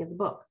the study of the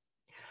book.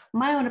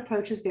 My own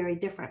approach is very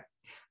different.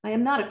 I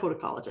am not a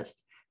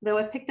codicologist, though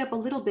I've picked up a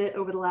little bit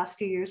over the last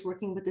few years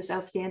working with this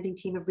outstanding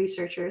team of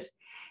researchers.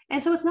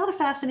 And so it's not a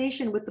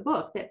fascination with the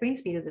book that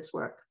brings me to this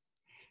work.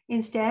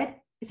 Instead,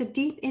 it's a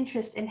deep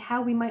interest in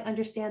how we might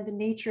understand the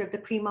nature of the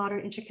pre-modern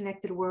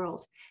interconnected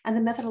world and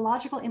the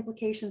methodological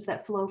implications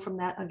that flow from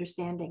that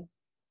understanding.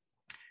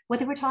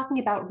 Whether we're talking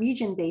about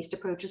region-based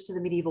approaches to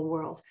the medieval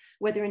world,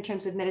 whether in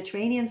terms of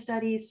Mediterranean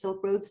studies,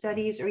 Silk Road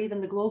studies, or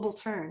even the global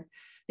turn,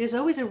 there's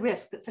always a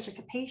risk that such a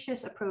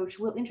capacious approach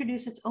will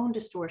introduce its own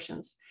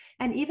distortions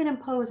and even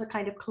impose a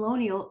kind of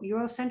colonial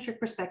Eurocentric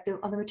perspective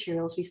on the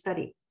materials we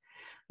study.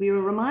 We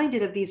were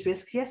reminded of these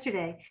risks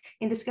yesterday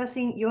in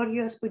discussing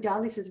Georgios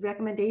Boudalis's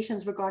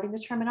recommendations regarding the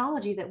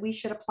terminology that we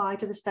should apply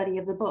to the study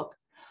of the book,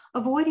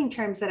 avoiding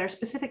terms that are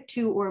specific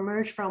to or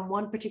emerge from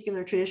one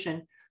particular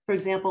tradition, for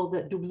example,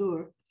 the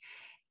doublure,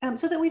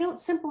 so that we don't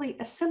simply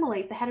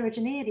assimilate the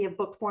heterogeneity of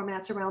book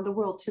formats around the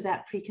world to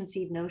that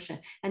preconceived notion.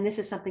 And this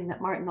is something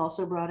that Martin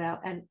also brought out,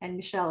 and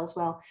Michelle as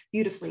well,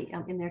 beautifully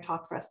in their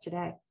talk for us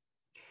today.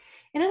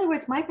 In other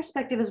words, my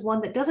perspective is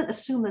one that doesn't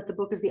assume that the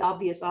book is the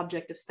obvious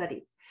object of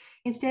study.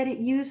 Instead, it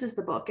uses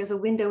the book as a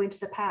window into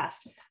the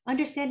past,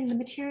 understanding the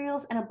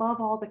materials and above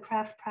all the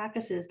craft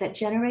practices that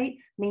generate,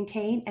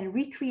 maintain, and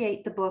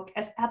recreate the book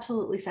as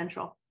absolutely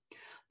central.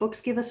 Books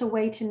give us a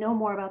way to know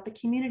more about the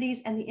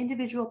communities and the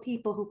individual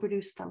people who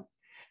produced them,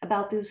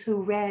 about those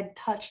who read,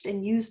 touched,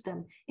 and used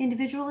them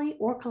individually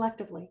or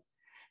collectively,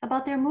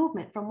 about their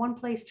movement from one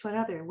place to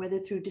another, whether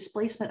through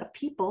displacement of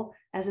people,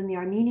 as in the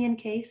Armenian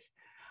case,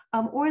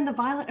 or in the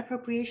violent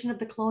appropriation of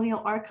the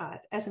colonial archive,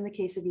 as in the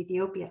case of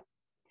Ethiopia.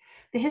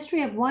 The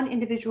history of one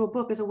individual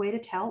book is a way to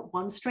tell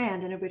one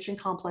strand in a rich and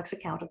complex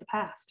account of the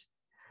past.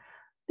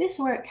 This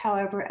work,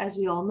 however, as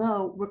we all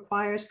know,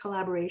 requires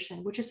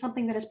collaboration, which is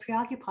something that has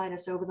preoccupied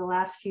us over the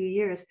last few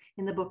years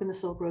in the Book in the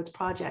Silk Roads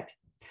project.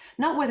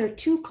 Not whether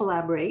to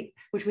collaborate,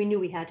 which we knew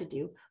we had to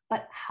do,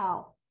 but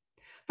how.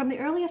 From the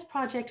earliest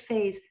project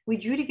phase, we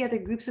drew together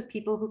groups of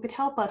people who could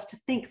help us to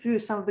think through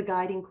some of the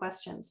guiding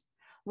questions.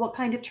 What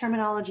kind of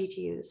terminology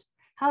to use,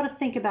 how to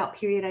think about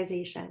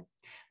periodization,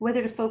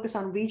 whether to focus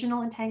on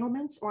regional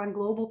entanglements or on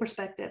global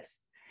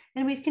perspectives.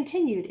 And we've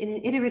continued in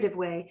an iterative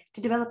way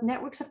to develop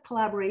networks of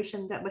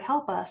collaboration that would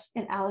help us,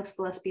 in Alex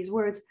Gillespie's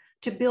words,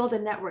 to build a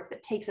network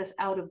that takes us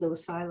out of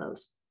those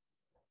silos.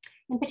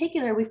 In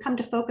particular, we've come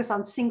to focus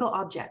on single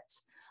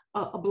objects,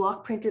 a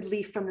block printed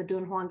leaf from the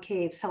Dunhuang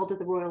Caves held at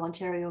the Royal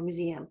Ontario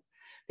Museum,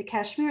 the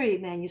Kashmiri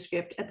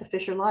manuscript at the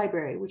Fisher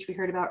Library, which we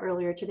heard about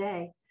earlier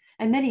today,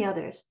 and many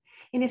others,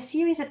 in a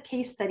series of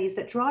case studies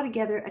that draw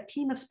together a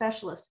team of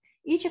specialists,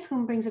 each of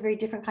whom brings a very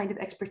different kind of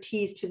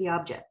expertise to the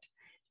object.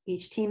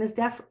 Each team is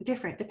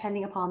different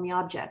depending upon the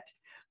object.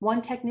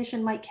 One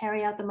technician might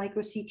carry out the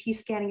micro CT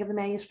scanning of the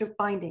manuscript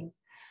binding.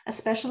 A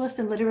specialist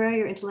in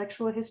literary or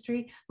intellectual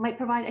history might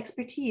provide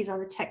expertise on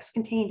the text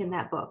contained in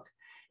that book.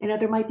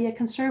 Another might be a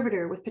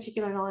conservator with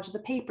particular knowledge of the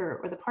paper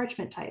or the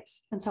parchment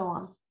types, and so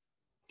on.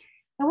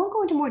 I won't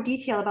go into more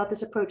detail about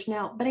this approach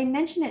now, but I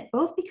mention it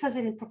both because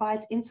it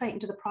provides insight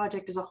into the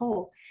project as a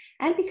whole,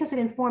 and because it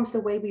informs the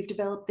way we've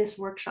developed this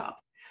workshop,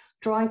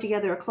 drawing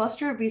together a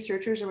cluster of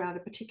researchers around a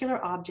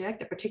particular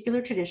object, a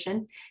particular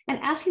tradition, and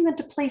asking them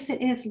to place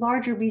it in its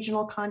larger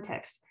regional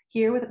context,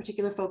 here with a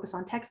particular focus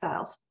on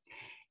textiles.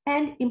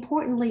 And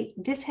importantly,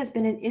 this has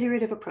been an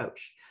iterative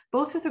approach,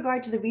 both with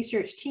regard to the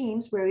research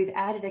teams, where we've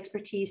added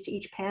expertise to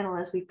each panel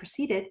as we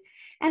proceeded,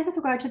 and with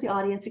regard to the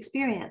audience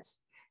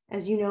experience.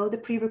 As you know, the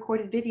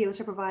pre-recorded videos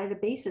have provided a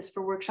basis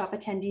for workshop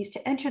attendees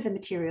to enter the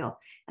material,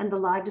 and the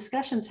live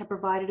discussions have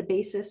provided a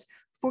basis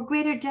for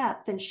greater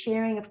depth and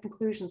sharing of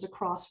conclusions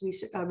across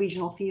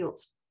regional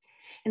fields.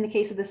 In the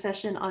case of the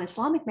session on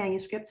Islamic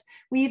manuscripts,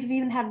 we've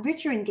even had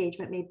richer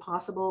engagement made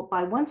possible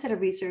by one set of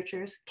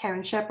researchers,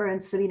 Karen Shepper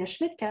and Sabina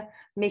Schmidtke,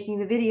 making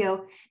the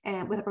video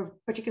and with a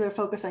particular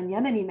focus on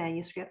Yemeni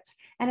manuscripts,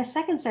 and a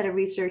second set of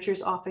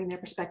researchers offering their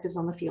perspectives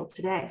on the field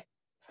today.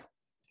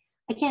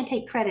 I can't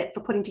take credit for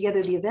putting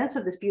together the events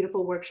of this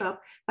beautiful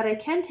workshop, but I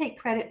can take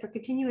credit for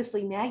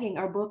continuously nagging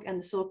our book and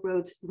the Silk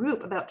Roads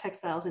group about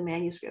textiles and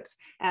manuscripts,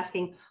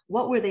 asking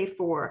what were they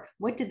for?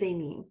 What did they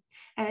mean?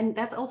 And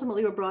that's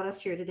ultimately what brought us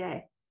here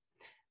today.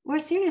 More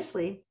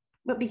seriously,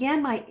 what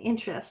began my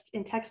interest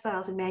in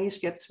textiles and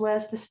manuscripts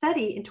was the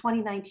study in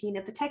 2019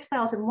 of the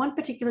textiles in one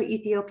particular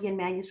Ethiopian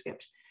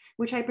manuscript,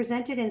 which I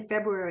presented in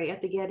February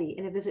at the Getty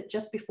in a visit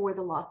just before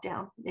the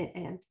lockdown.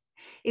 And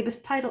it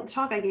was titled, the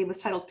talk I gave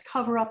was titled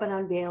Cover Up and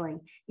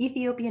Unveiling,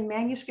 Ethiopian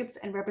Manuscripts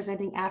and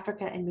Representing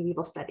Africa and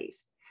Medieval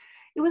Studies.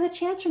 It was a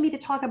chance for me to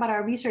talk about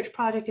our research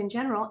project in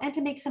general and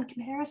to make some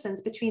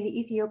comparisons between the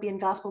Ethiopian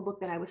gospel book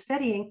that I was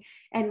studying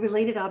and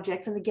related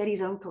objects in the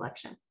Getty's own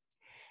collection.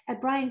 At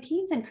Brian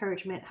Keene's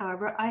encouragement,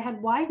 however, I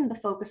had widened the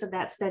focus of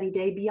that study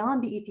day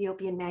beyond the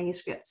Ethiopian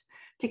manuscripts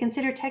to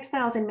consider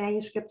textiles and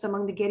manuscripts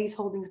among the Getty's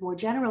holdings more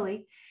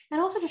generally, and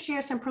also to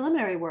share some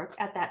preliminary work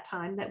at that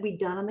time that we'd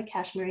done on the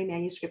Kashmiri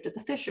manuscript of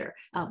the Fisher,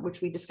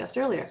 which we discussed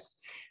earlier.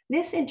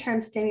 This in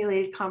turn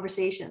stimulated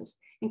conversations,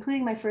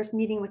 including my first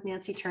meeting with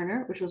Nancy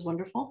Turner, which was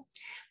wonderful,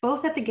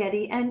 both at the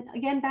Getty and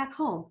again back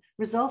home,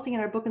 resulting in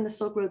our Book in the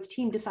Silk Roads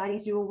team deciding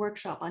to do a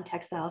workshop on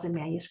textiles and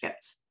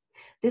manuscripts.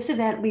 This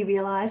event, we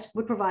realized,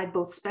 would provide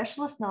both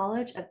specialist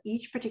knowledge of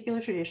each particular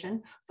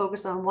tradition,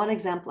 focused on one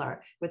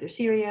exemplar, whether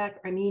Syriac,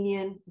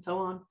 Armenian, and so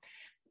on.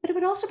 But it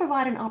would also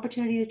provide an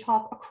opportunity to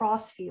talk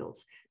across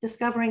fields,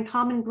 discovering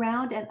common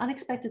ground and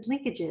unexpected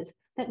linkages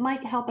that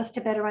might help us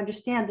to better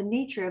understand the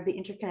nature of the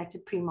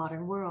interconnected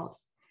pre-modern world.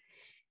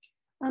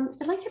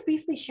 I'd like to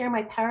briefly share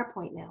my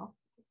PowerPoint now.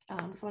 So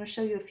I want to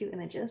show you a few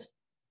images.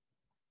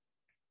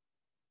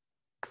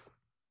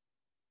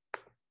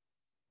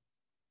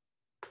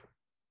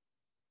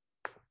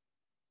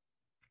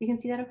 You can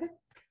see that okay?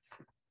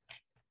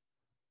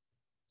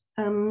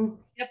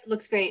 Yep,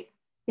 looks great.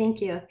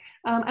 Thank you.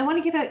 I want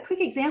to give a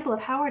quick example of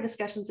how our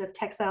discussions of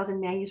textiles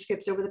and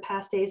manuscripts over the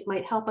past days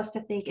might help us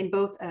to think in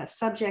both a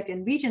subject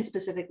and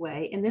region-specific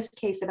way, in this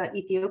case about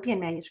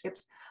Ethiopian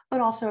manuscripts, but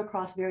also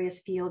across various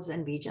fields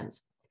and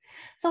regions.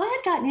 So I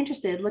had gotten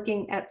interested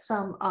looking at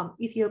some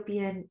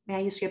Ethiopian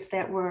manuscripts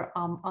that were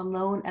on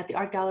loan at the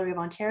Art Gallery of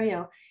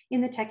Ontario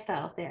in the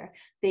textiles there.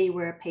 They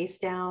were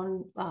paste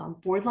down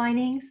board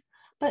linings,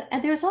 but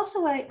there's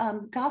also a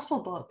gospel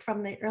book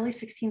from the early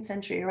 16th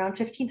century, around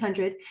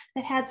 1500,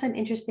 that had some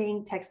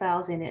interesting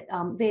textiles in it,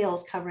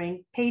 veils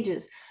covering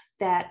pages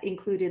that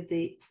included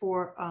the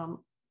four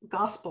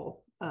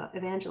gospel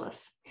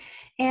evangelists.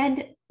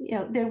 And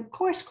the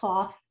coarse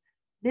cloth,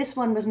 this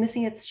one was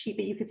missing its sheet,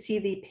 but you could see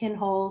the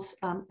pinholes,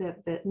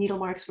 the needle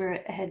marks where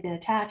it had been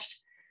attached.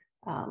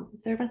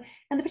 Third one.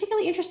 And the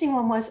particularly interesting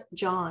one was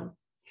John,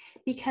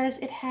 because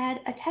it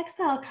had a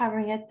textile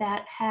covering it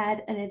that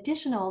had an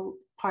additional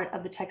part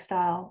of the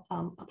textile,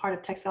 a part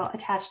of textile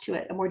attached to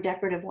it, a more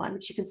decorative one,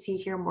 which you can see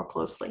here more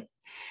closely.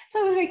 So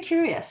I was very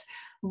curious,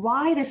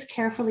 why this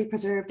carefully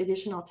preserved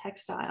additional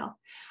textile?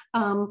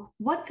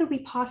 What could we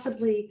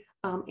possibly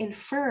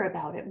infer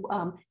about it?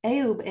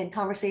 Ayub in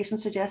conversation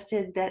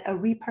suggested that a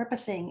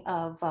repurposing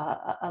of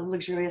a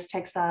luxurious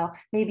textile,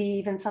 maybe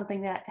even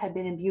something that had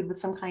been imbued with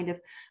some kind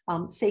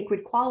of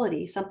sacred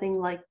quality, something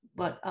like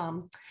what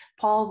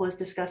Paul was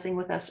discussing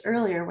with us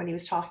earlier when he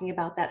was talking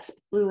about that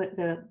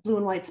the blue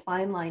and white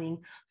spine lining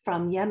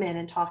from Yemen,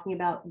 and talking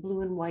about blue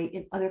and white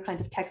in other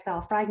kinds of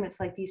textile fragments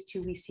like these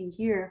two we see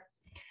here.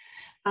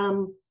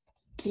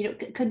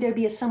 Could there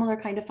be a similar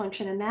kind of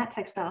function in that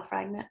textile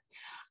fragment?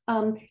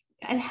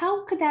 And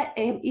how could that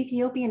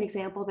Ethiopian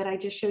example that I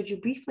just showed you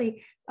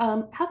briefly,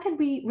 how could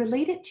we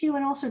relate it to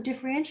and also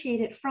differentiate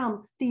it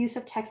from the use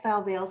of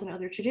textile veils in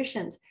other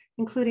traditions,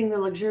 including the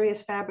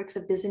luxurious fabrics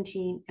of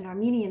Byzantine and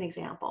Armenian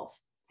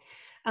examples?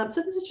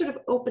 So this is sort of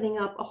opening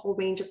up a whole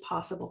range of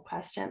possible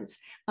questions.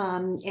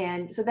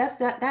 And so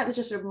that was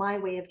just sort of my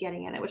way of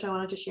getting at it, which I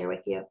wanted to share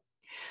with you.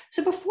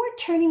 So before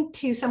turning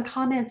to some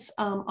comments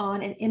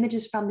on and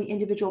images from the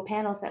individual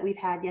panels that we've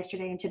had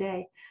yesterday and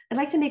today, I'd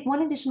like to make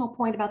one additional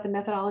point about the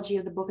methodology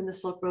of the Book in the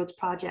Silk Roads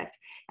project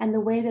and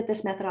the way that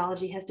this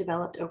methodology has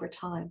developed over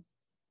time.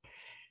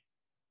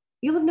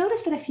 You'll have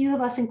noticed that a few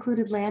of us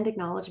included land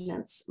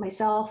acknowledgements,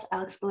 myself,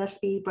 Alex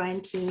Gillespie, Brian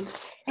Keene,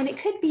 and it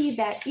could be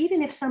that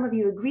even if some of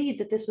you agreed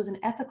that this was an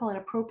ethical and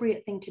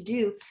appropriate thing to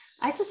do,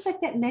 I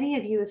suspect that many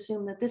of you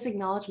assume that this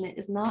acknowledgement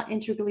is not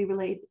integrally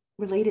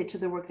related to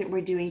the work that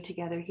we're doing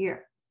together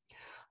here.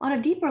 On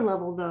a deeper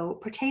level, though,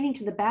 pertaining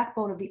to the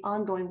backbone of the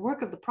ongoing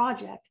work of the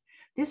project,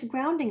 this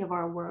grounding of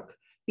our work,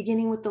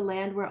 beginning with the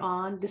land we're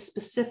on, this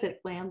specific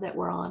land that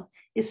we're on,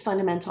 is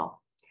fundamental.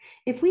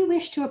 If we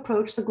wish to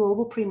approach the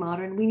global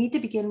pre-modern, we need to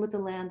begin with the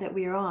land that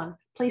we are on,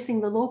 placing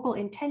the local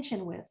in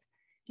tension with,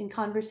 in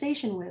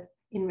conversation with,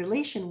 in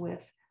relation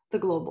with the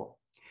global.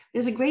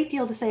 There's a great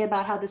deal to say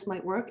about how this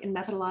might work in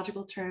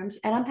methodological terms,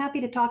 and I'm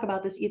happy to talk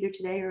about this either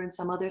today or in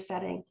some other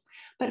setting.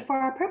 But for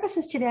our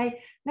purposes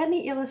today, let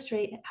me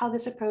illustrate how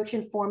this approach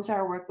informs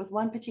our work with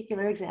one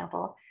particular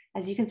example,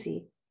 as you can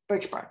see,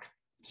 birch bark,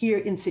 here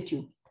in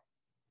situ.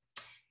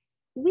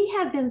 We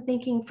have been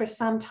thinking for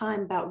some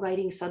time about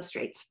writing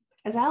substrates.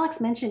 As Alex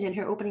mentioned in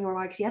her opening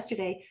remarks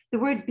yesterday, the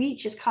word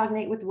beach is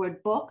cognate with the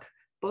word book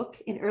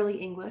in early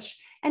English,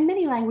 and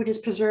many languages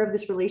preserve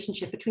this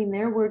relationship between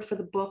their word for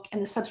the book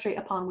and the substrate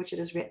upon which it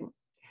is written.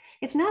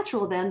 It's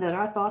natural then that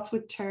our thoughts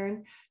would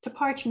turn to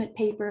parchment,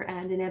 paper,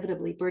 and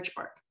inevitably birch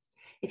bark.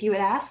 If you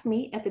had asked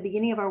me at the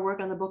beginning of our work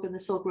on the Book in the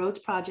Silk Roads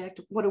project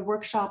what a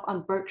workshop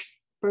on birch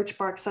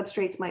bark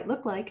substrates might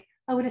look like,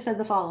 I would have said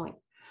the following.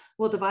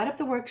 We'll divide up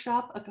the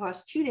workshop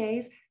across 2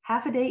 days,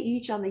 half a day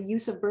each on the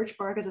use of birch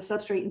bark as a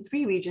substrate in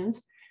 3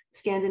 regions: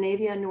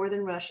 Scandinavia,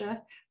 Northern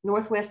Russia,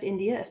 Northwest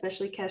India,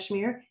 especially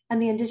Kashmir,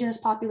 and the indigenous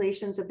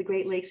populations of the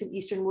Great Lakes and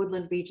Eastern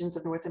woodland regions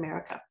of North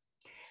America.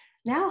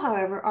 Now,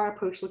 however, our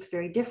approach looks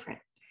very different.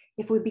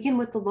 If we begin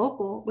with the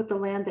local, with the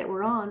land that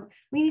we're on,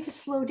 we need to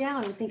slow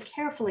down and think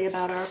carefully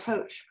about our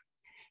approach.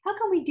 How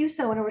can we do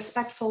so in a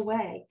respectful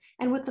way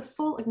and with the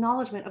full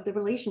acknowledgement of the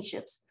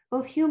relationships,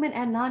 both human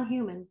and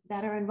non-human,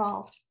 that are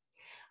involved?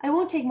 I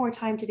won't take more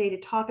time today to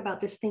talk about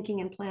this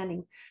thinking and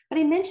planning, but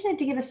I mention it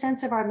to give a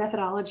sense of our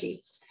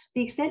methodology,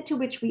 the extent to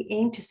which we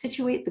aim to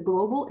situate the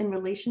global in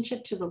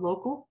relationship to the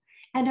local,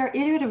 and our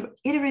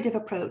iterative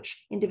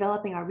approach in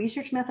developing our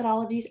research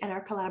methodologies and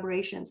our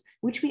collaborations,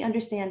 which we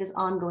understand as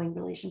ongoing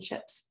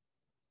relationships.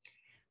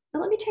 So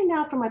let me turn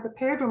now from my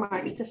prepared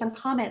remarks to some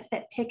comments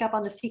that pick up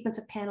on the sequence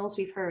of panels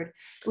we've heard,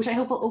 which I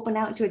hope will open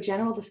out into a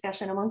general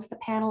discussion amongst the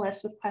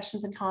panelists with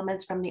questions and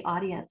comments from the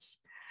audience.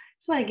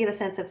 Just want to give a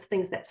sense of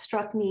things that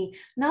struck me,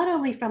 not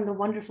only from the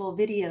wonderful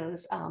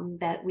videos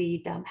that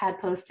we had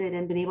posted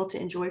and been able to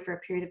enjoy for a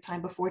period of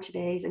time before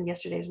today's and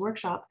yesterday's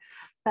workshop,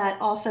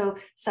 but also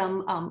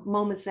some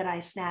moments that I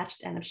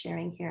snatched and am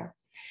sharing here.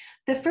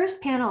 The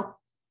first panel,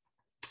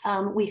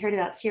 we heard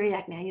about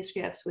Syriac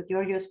manuscripts with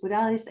Georgios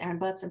Boudalis, Aaron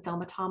Butts, and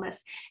Thelma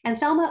Thomas. And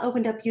Thelma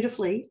opened up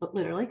beautifully,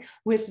 literally,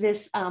 with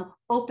this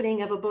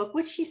opening of a book,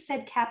 which she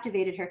said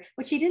captivated her.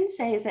 What she didn't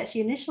say is that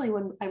she initially,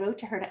 when I wrote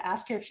to her to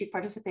ask her if she'd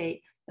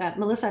participate,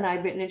 Melissa and I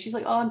had written it, she's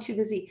like, oh, I'm too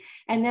busy.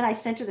 And then I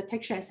sent her the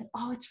picture and said,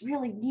 oh, it's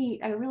really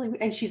neat.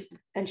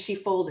 And she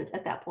folded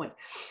at that point.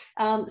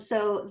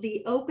 So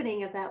the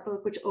opening of that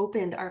book, which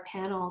opened our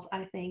panels,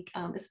 I think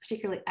is a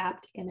particularly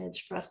apt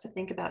image for us to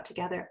think about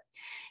together.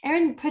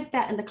 Aaron put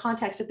that in the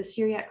context of the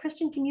Syriac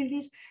Christian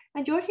communities,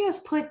 and Georgios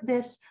put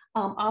this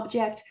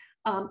object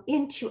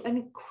into an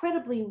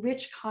incredibly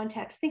rich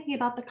context, thinking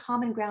about the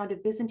common ground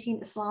of Byzantine,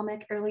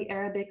 Islamic, early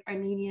Arabic,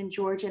 Armenian,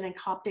 Georgian, and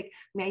Coptic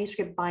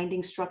manuscript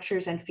binding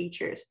structures and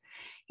features.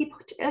 He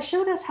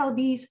showed us how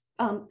these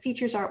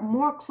features are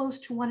more close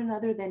to one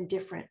another than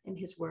different, in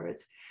his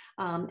words,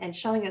 and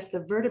showing us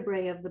the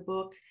vertebrae of the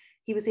book.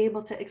 He was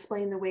able to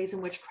explain the ways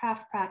in which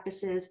craft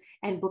practices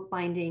and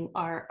bookbinding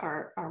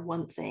are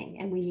one thing,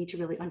 and we need to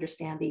really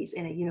understand these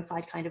in a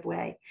unified kind of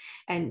way.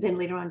 And then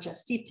later on, Jeff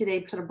Steep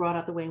today sort of brought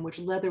out the way in which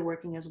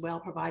leatherworking as well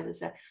provides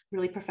us a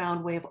really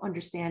profound way of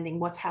understanding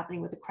what's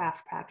happening with the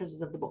craft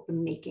practices of the book, the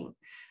making.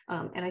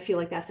 And I feel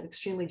like that's an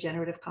extremely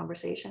generative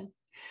conversation.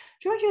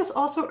 Georgios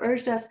also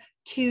urged us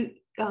to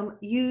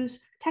use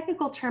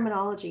technical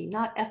terminology,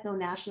 not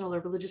ethno-national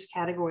or religious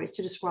categories,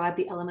 to describe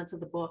the elements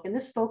of the book. And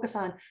this focus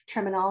on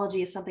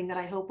terminology is something that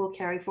I hope we'll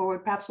carry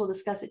forward. Perhaps we'll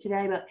discuss it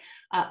today,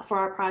 but for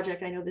our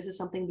project, I know this is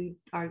something we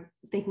are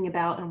thinking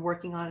about and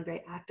working on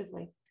very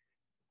actively.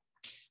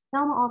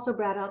 Thelma also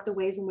brought out the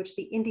ways in which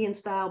the Indian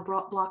style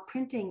block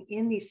printing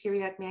in these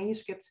Syriac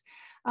manuscripts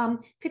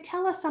could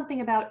tell us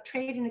something about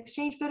trade and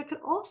exchange, but it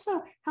could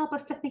also help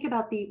us to think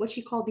about what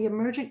she called the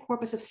emergent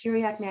corpus of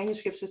Syriac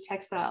manuscripts with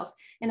textiles,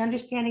 and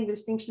understanding the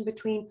distinction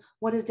between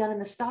what is done in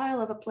the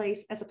style of a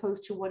place as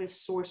opposed to what is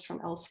sourced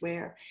from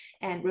elsewhere.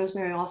 And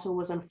Rosemary also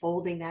was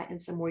unfolding that in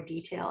some more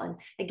detail. And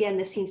again,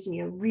 this seems to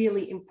me a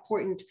really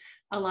important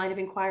line of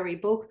inquiry,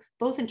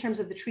 both in terms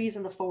of the trees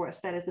and the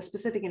forest, that is the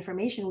specific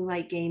information we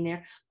might gain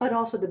there, but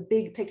also the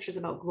big pictures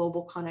about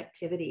global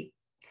connectivity.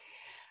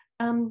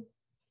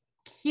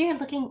 Here,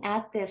 looking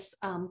at this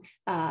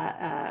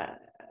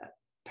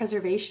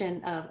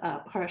preservation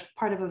of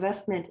part of a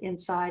vestment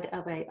inside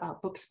of a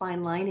book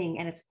spine lining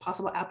and its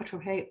possible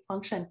apotropaic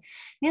function,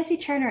 Nancy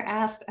Turner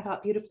asked, I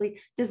thought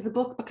beautifully, does the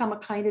book become a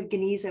kind of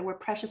Geniza where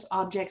precious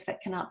objects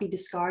that cannot be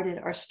discarded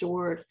are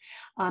stored?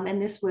 And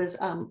this was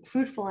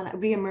fruitful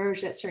and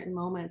reemerged at certain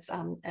moments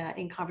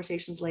in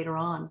conversations later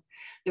on.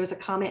 There was a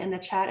comment in the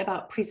chat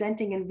about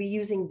presenting and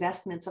reusing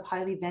vestments of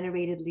highly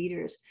venerated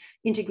leaders,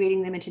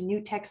 integrating them into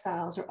new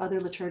textiles or other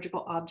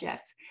liturgical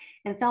objects.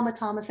 And Thelma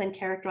Thomas then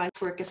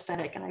characterized work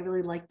aesthetic, and I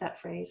really like that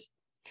phrase.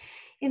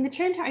 In the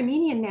turn to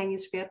Armenian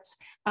manuscripts,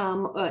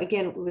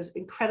 again, it was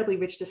incredibly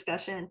rich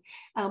discussion.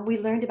 We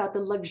learned about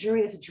the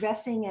luxurious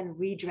dressing and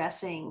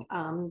redressing,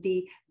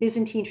 the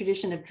Byzantine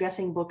tradition of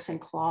dressing books in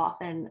cloth,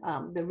 and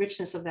the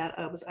richness of that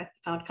I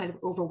found kind of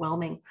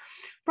overwhelming.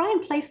 Brian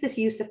placed this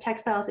use of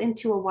textiles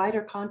into a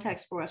wider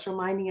context for us,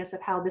 reminding us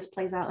of how this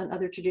plays out in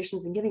other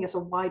traditions and giving us a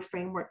wide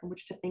framework in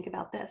which to think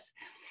about this.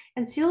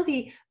 And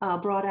Sylvie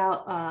brought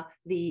out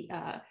the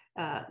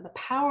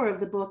power of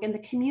the book and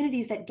the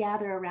communities that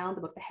gather around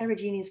the book, the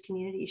heterogeneous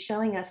communities,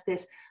 showing us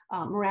this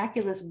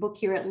miraculous book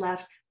here at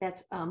left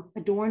that's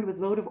adorned with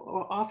votive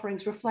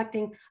offerings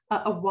reflecting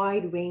a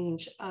wide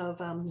range of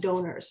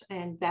donors.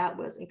 And that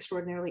was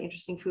extraordinarily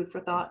interesting food for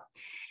thought.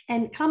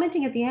 And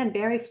commenting at the end,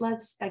 Barry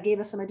Floods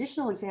gave us some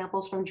additional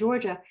examples from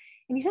Georgia.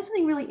 And he said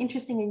something really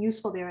interesting and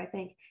useful there, I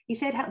think. He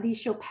said how these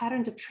show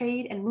patterns of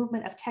trade and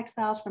movement of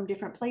textiles from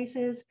different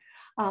places.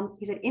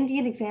 He said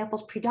Indian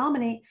examples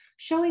predominate,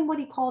 showing what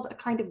he called a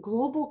kind of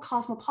global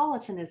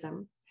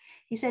cosmopolitanism.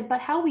 He said,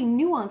 but how we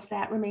nuance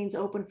that remains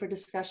open for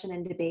discussion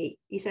and debate.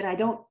 He said, I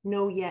don't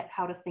know yet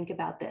how to think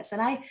about this.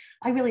 And I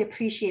really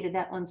appreciated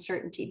that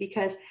uncertainty,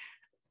 because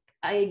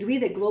I agree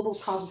that global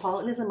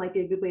cosmopolitanism might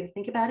be a good way to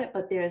think about it,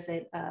 but there's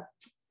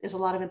a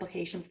lot of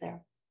implications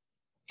there.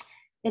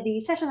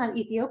 The session on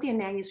Ethiopian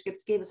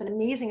manuscripts gave us an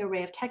amazing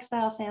array of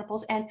textile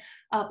samples and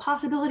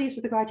possibilities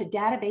with regard to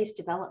database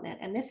development.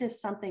 And this is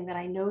something that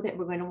I know that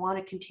we're going to want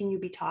to continue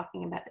to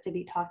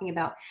be talking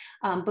about,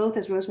 both,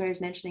 as Rosemary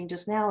was mentioning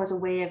just now, as a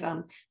way of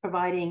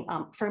providing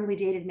firmly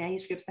dated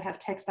manuscripts that have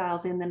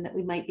textiles in them that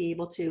we might be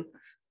able to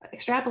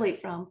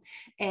extrapolate from,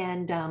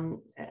 and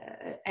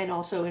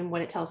also in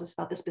what it tells us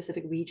about the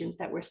specific regions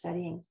that we're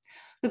studying.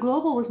 The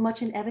global was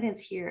much in evidence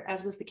here,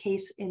 as was the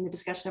case in the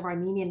discussion of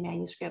Armenian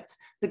manuscripts,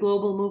 the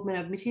global movement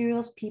of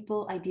materials,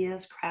 people,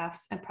 ideas,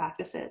 crafts, and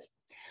practices.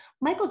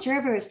 Michael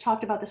Gervers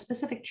talked about the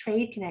specific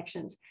trade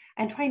connections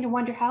and trying to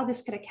wonder how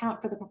this could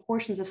account for the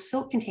proportions of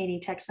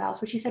silk-containing textiles,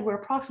 which he said were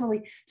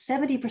approximately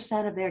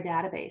 70% of their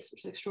database,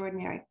 which is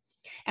extraordinary,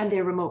 and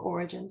their remote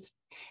origins.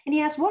 And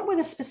he asked, what were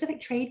the specific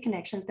trade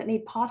connections that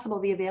made possible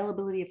the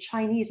availability of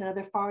Chinese and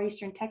other Far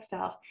Eastern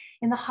textiles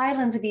in the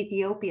highlands of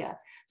Ethiopia?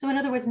 So in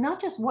other words,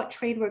 not just what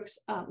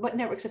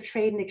networks of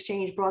trade and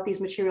exchange brought these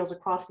materials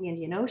across the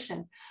Indian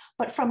Ocean,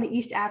 but from the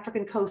East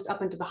African coast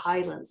up into the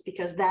highlands,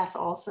 because that's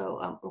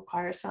also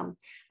requires some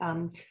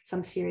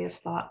serious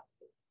thought.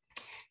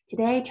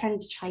 Today, turning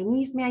to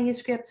Chinese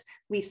manuscripts,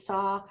 we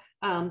saw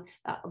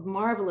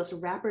marvelous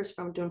wrappers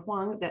from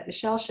Dunhuang that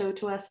Michelle showed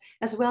to us,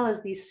 as well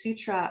as these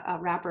sutra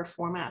wrapper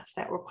formats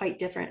that were quite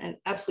different and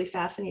absolutely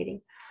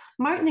fascinating.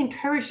 Martin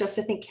encouraged us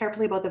to think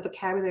carefully about the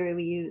vocabulary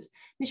we use.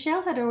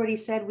 Michelle had already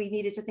said we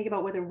needed to think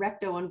about whether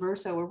recto and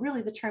verso were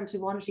really the terms we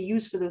wanted to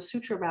use for those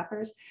sutra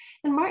wrappers.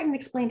 And Martin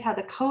explained how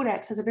the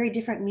codex has a very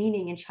different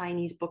meaning in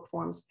Chinese book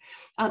forms.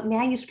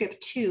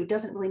 Manuscript too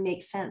doesn't really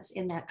make sense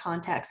in that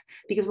context,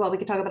 because while we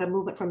could talk about a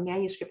movement from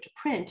manuscript to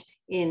print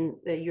in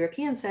the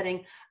European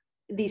setting,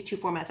 these two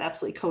formats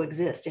absolutely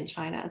coexist in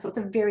China. And so it's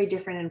a very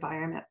different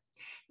environment.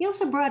 He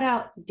also brought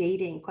out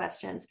dating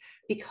questions,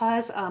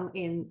 because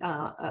in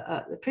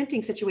the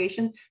printing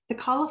situation, the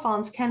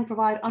colophons can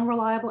provide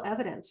unreliable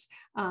evidence.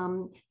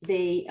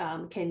 They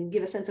can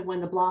give a sense of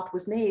when the block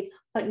was made,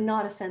 but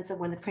not a sense of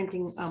when the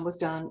printing was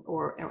done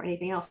or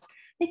anything else.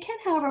 They can,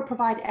 however,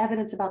 provide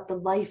evidence about the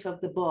life of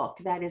the book,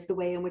 that is the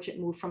way in which it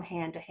moved from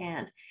hand to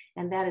hand.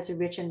 And that is a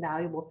rich and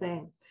valuable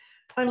thing.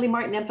 Finally,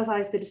 Martin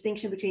emphasized the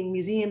distinction between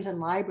museums and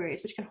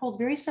libraries, which can hold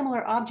very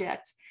similar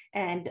objects.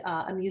 And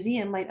a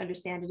museum might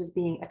understand it as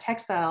being a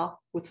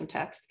textile with some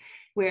text,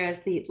 whereas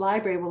the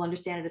library will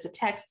understand it as a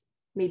text,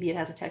 maybe it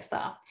has a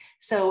textile.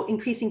 So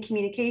increasing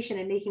communication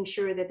and making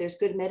sure that there's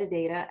good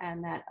metadata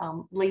and that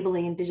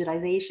labeling and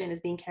digitization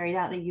is being carried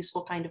out in a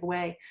useful kind of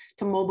way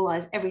to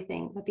mobilize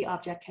everything that the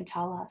object can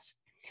tell us.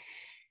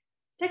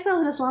 Textiles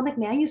and Islamic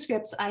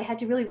manuscripts, I had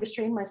to really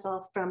restrain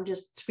myself from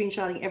just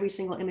screenshotting every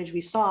single image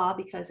we saw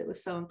because it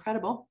was so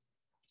incredible.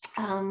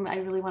 I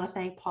really want to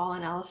thank Paul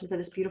and Allison for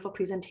this beautiful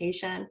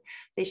presentation.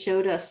 They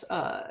showed us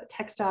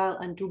textile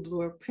and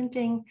doublure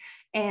printing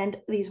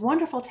and these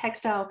wonderful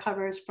textile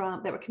covers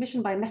that were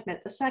commissioned by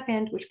Mehmet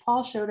II, which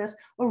Paul showed us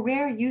a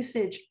rare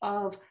usage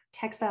of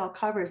textile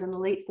covers in the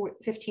late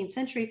 15th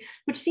century,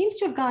 which seems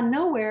to have gone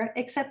nowhere,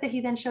 except that he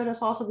then showed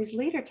us also these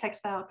later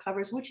textile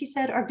covers, which he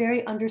said are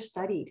very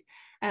understudied,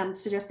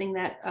 suggesting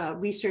that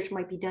research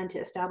might be done to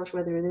establish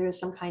whether there is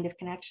some kind of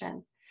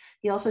connection.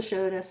 He also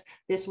showed us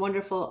this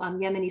wonderful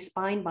Yemeni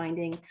spine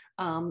binding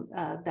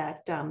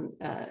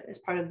that is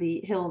part of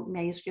the Hill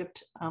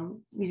Manuscript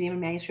Museum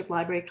and Manuscript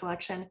Library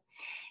collection,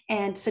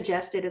 and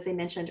suggested, as I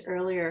mentioned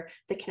earlier,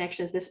 the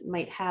connections this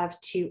might have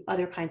to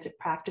other kinds of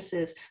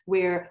practices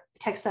where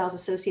textiles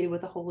associated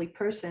with a holy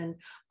person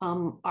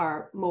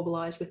are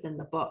mobilized within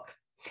the book.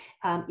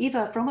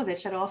 Eva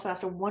Fromovich had also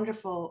asked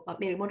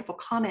made a wonderful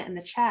comment in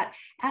the chat,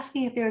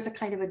 asking if there is a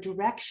kind of a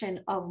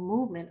direction of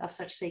movement of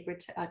such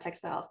sacred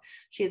textiles.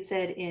 She had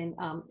said in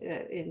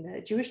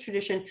the Jewish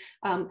tradition,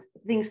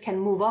 things can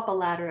move up a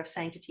ladder of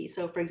sanctity.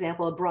 So for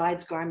example, a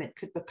bride's garment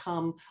could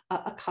become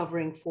a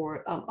covering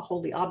for a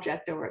holy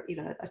object or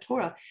even a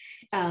Torah.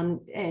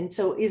 And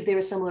so is there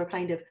a similar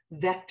kind of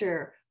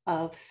vector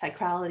of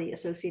sacrality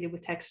associated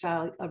with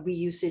textile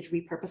reusage,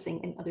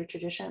 repurposing in other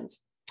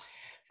traditions?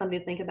 Something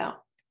to think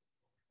about.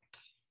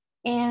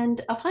 And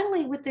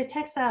finally, with the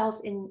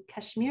textiles in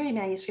Kashmiri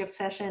manuscript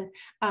session,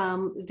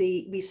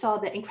 we saw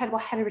the incredible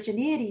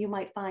heterogeneity you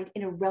might find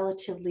in a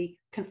relatively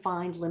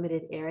confined,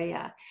 limited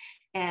area.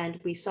 And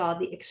we saw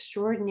the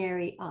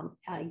extraordinary,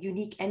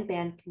 unique end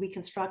band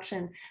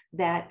reconstruction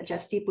that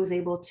Jasdeep was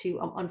able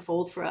to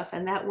unfold for us.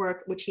 And that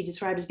work, which he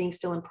described as being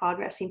still in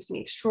progress, seems to me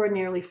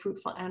extraordinarily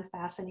fruitful and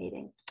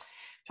fascinating.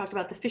 Talked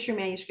about the Fisher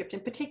manuscript in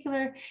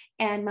particular,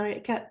 and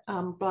Marika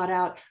brought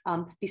out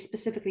the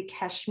specifically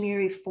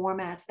Kashmiri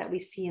formats that we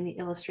see in the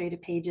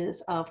illustrated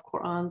pages of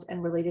Qurans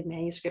and related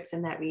manuscripts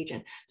in that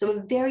region. So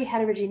a very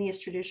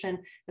heterogeneous tradition.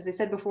 As I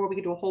said before, we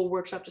could do a whole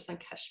workshop just on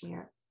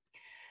Kashmir.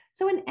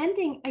 So in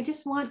ending, I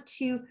just want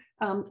to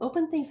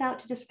open things out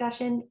to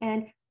discussion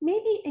and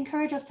maybe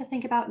encourage us to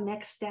think about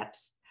next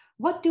steps.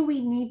 What do we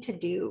need to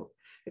do?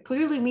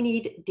 Clearly, we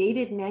need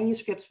dated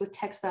manuscripts with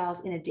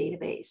textiles in a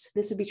database.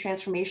 This would be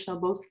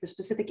transformational both for the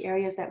specific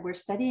areas that we're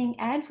studying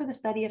and for the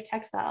study of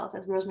textiles,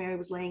 as Rosemary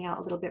was laying out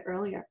a little bit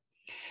earlier.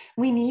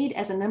 We need,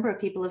 as a number of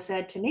people have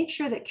said, to make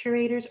sure that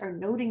curators are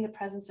noting the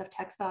presence of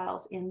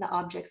textiles in the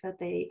objects that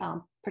they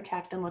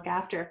protect and look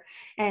after.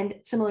 And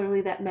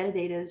similarly, that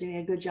metadata is doing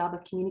a good job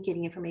of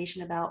communicating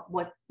information about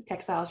what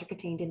textiles are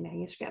contained in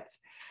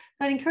manuscripts.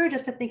 So I'd encourage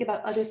us to think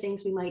about other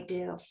things we might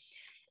do.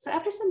 So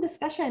after some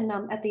discussion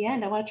at the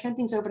end, I want to turn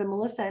things over to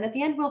Melissa. And at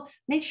the end, we'll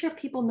make sure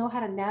people know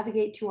how to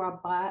navigate to our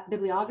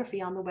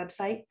bibliography on the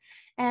website,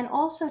 and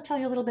also tell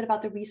you a little bit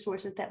about the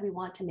resources that we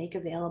want to make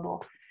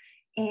available,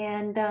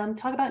 and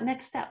talk about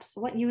next steps,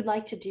 what you would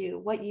like to do,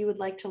 what you would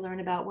like to learn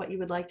about, what you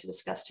would like to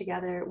discuss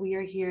together. We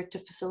are here to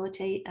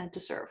facilitate and to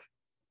serve.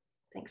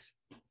 Thanks.